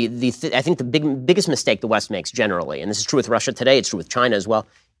I think the biggest mistake the West makes generally, and this is true with Russia today, it's true with China as well,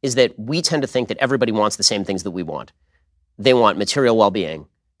 is that we tend to think that everybody wants the same things that we want. They want material well-being.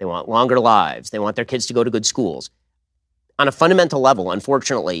 They want longer lives. They want their kids to go to good schools. On a fundamental level,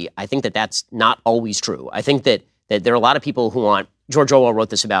 unfortunately, I think that that's not always true. I think that there are a lot of people who want, George Orwell wrote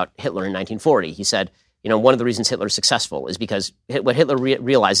this about Hitler in 1940. He said, one of the reasons Hitler's successful is because what Hitler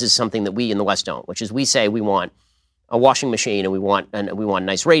realizes is something that we in the West don't, which is we say we want a washing machine and we want a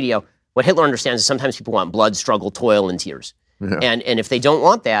nice radio. What Hitler understands is sometimes people want blood, struggle, toil, and tears. Yeah. And if they don't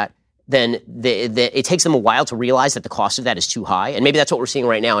want that, then it takes them a while to realize that the cost of that is too high. And maybe that's what we're seeing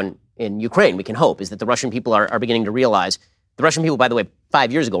right now in Ukraine. We can hope is that the Russian people are beginning to realize. The Russian people, by the way,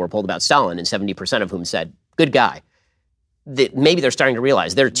 5 years ago were polled about Stalin, and 70% of whom said, good guy. That maybe they're starting to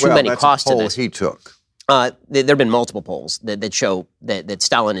realize there are too many costs to this. He took. There have been multiple polls that show that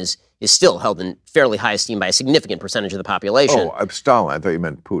Stalin is still held in fairly high esteem by a significant percentage of the population. Oh, Stalin. I thought you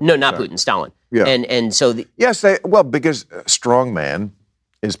meant Putin. No, not Putin, Stalin. Yeah. And so... Yes, because strong man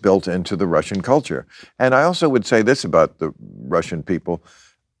is built into the Russian culture. And I also would say this about the Russian people.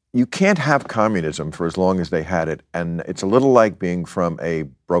 You can't have communism for as long as they had it. And it's a little like being from a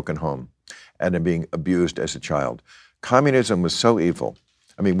broken home and then being abused as a child. Communism was so evil.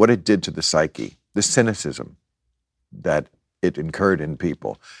 I mean, what it did to the psyche, the cynicism that it incurred in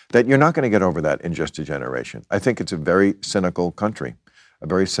people, that you're not going to get over that in just a generation. I think it's a very cynical country, a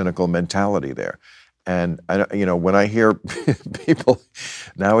very cynical mentality there. And, when I hear people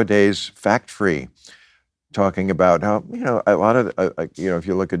nowadays, fact-free, talking about how, a lot of, if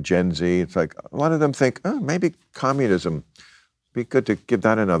you look at Gen Z, it's like a lot of them think, maybe communism, be good to give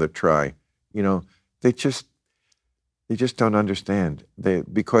that another try. They just don't understand.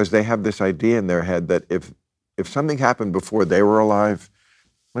 Because they have this idea in their head that if something happened before they were alive,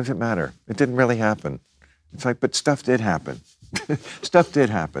 what does it matter? It didn't really happen. It's like, but stuff did happen. Stuff did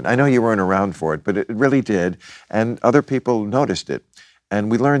happen. I know you weren't around for it, but it really did. And other people noticed it.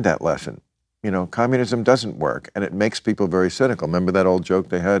 And we learned that lesson. Communism doesn't work, and it makes people very cynical. Remember that old joke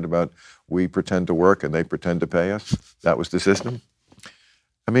they had about we pretend to work and they pretend to pay us? That was the system.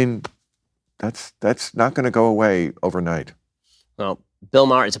 I mean, that's not going to go away overnight. Well, Bill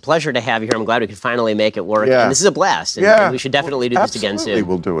Maher, it's a pleasure to have you here. I'm glad we could finally make it work. Yeah. And this is a blast. And we should definitely do this again soon. Absolutely,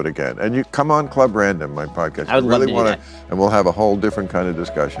 we'll do it again. And you come on Club Random, my podcast. I would love to do that. And we'll have a whole different kind of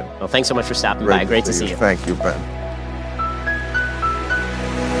discussion. Well, thanks so much for stopping by. Great to see you. Thank you, Ben.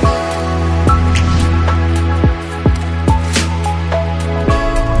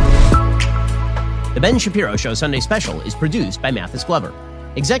 The Ben Shapiro Show Sunday Special is produced by Mathis Glover.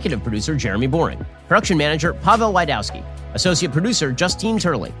 Executive producer Jeremy Boring. Production manager Pavel Wydowski. Associate producer Justine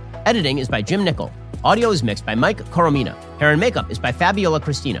Turley. Editing is by Jim Nickel. Audio is mixed by Mike Coromina. Hair and makeup is by Fabiola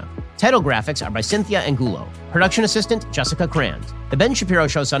Cristina. Title graphics are by Cynthia Angulo. Production assistant Jessica Crand. The Ben Shapiro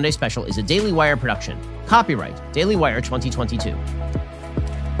Show Sunday Special is a Daily Wire production. Copyright Daily Wire 2022.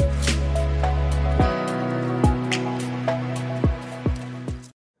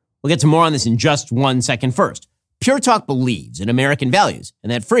 We'll get to more on this in just 1 second. First, Pure Talk believes in American values,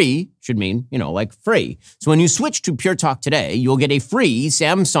 and that free should mean, like free. So when you switch to Pure Talk today, you'll get a free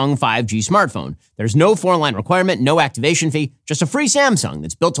Samsung 5G smartphone. There's no foreign line requirement, no activation fee, just a free Samsung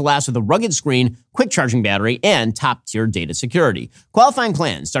that's built to last with a rugged screen, quick charging battery, and top-tier data security. Qualifying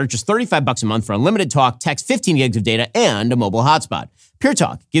plans start at just $35 a month for unlimited talk, text, 15 gigs of data, and a mobile hotspot. Pure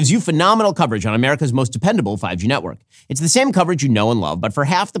Talk gives you phenomenal coverage on America's most dependable 5G network. It's the same coverage you know and love, but for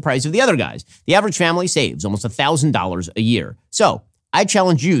half the price of the other guys. The average family saves almost $1,000 a year. So I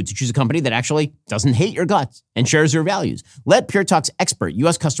challenge you to choose a company that actually doesn't hate your guts and shares your values. Let Pure Talk's expert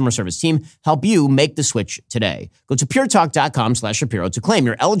U.S. customer service team help you make the switch today. Go to puretalk.com/Shapiro to claim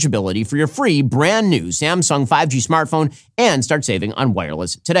your eligibility for your free brand new Samsung 5G smartphone and start saving on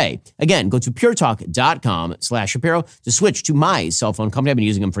wireless today. Again, go to puretalk.com/Shapiro to switch to my cell phone company. I've been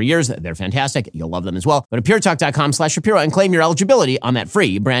using them for years. They're fantastic. You'll love them as well. Go to puretalk.com/Shapiro and claim your eligibility on that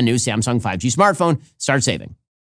free brand new Samsung 5G smartphone. Start saving.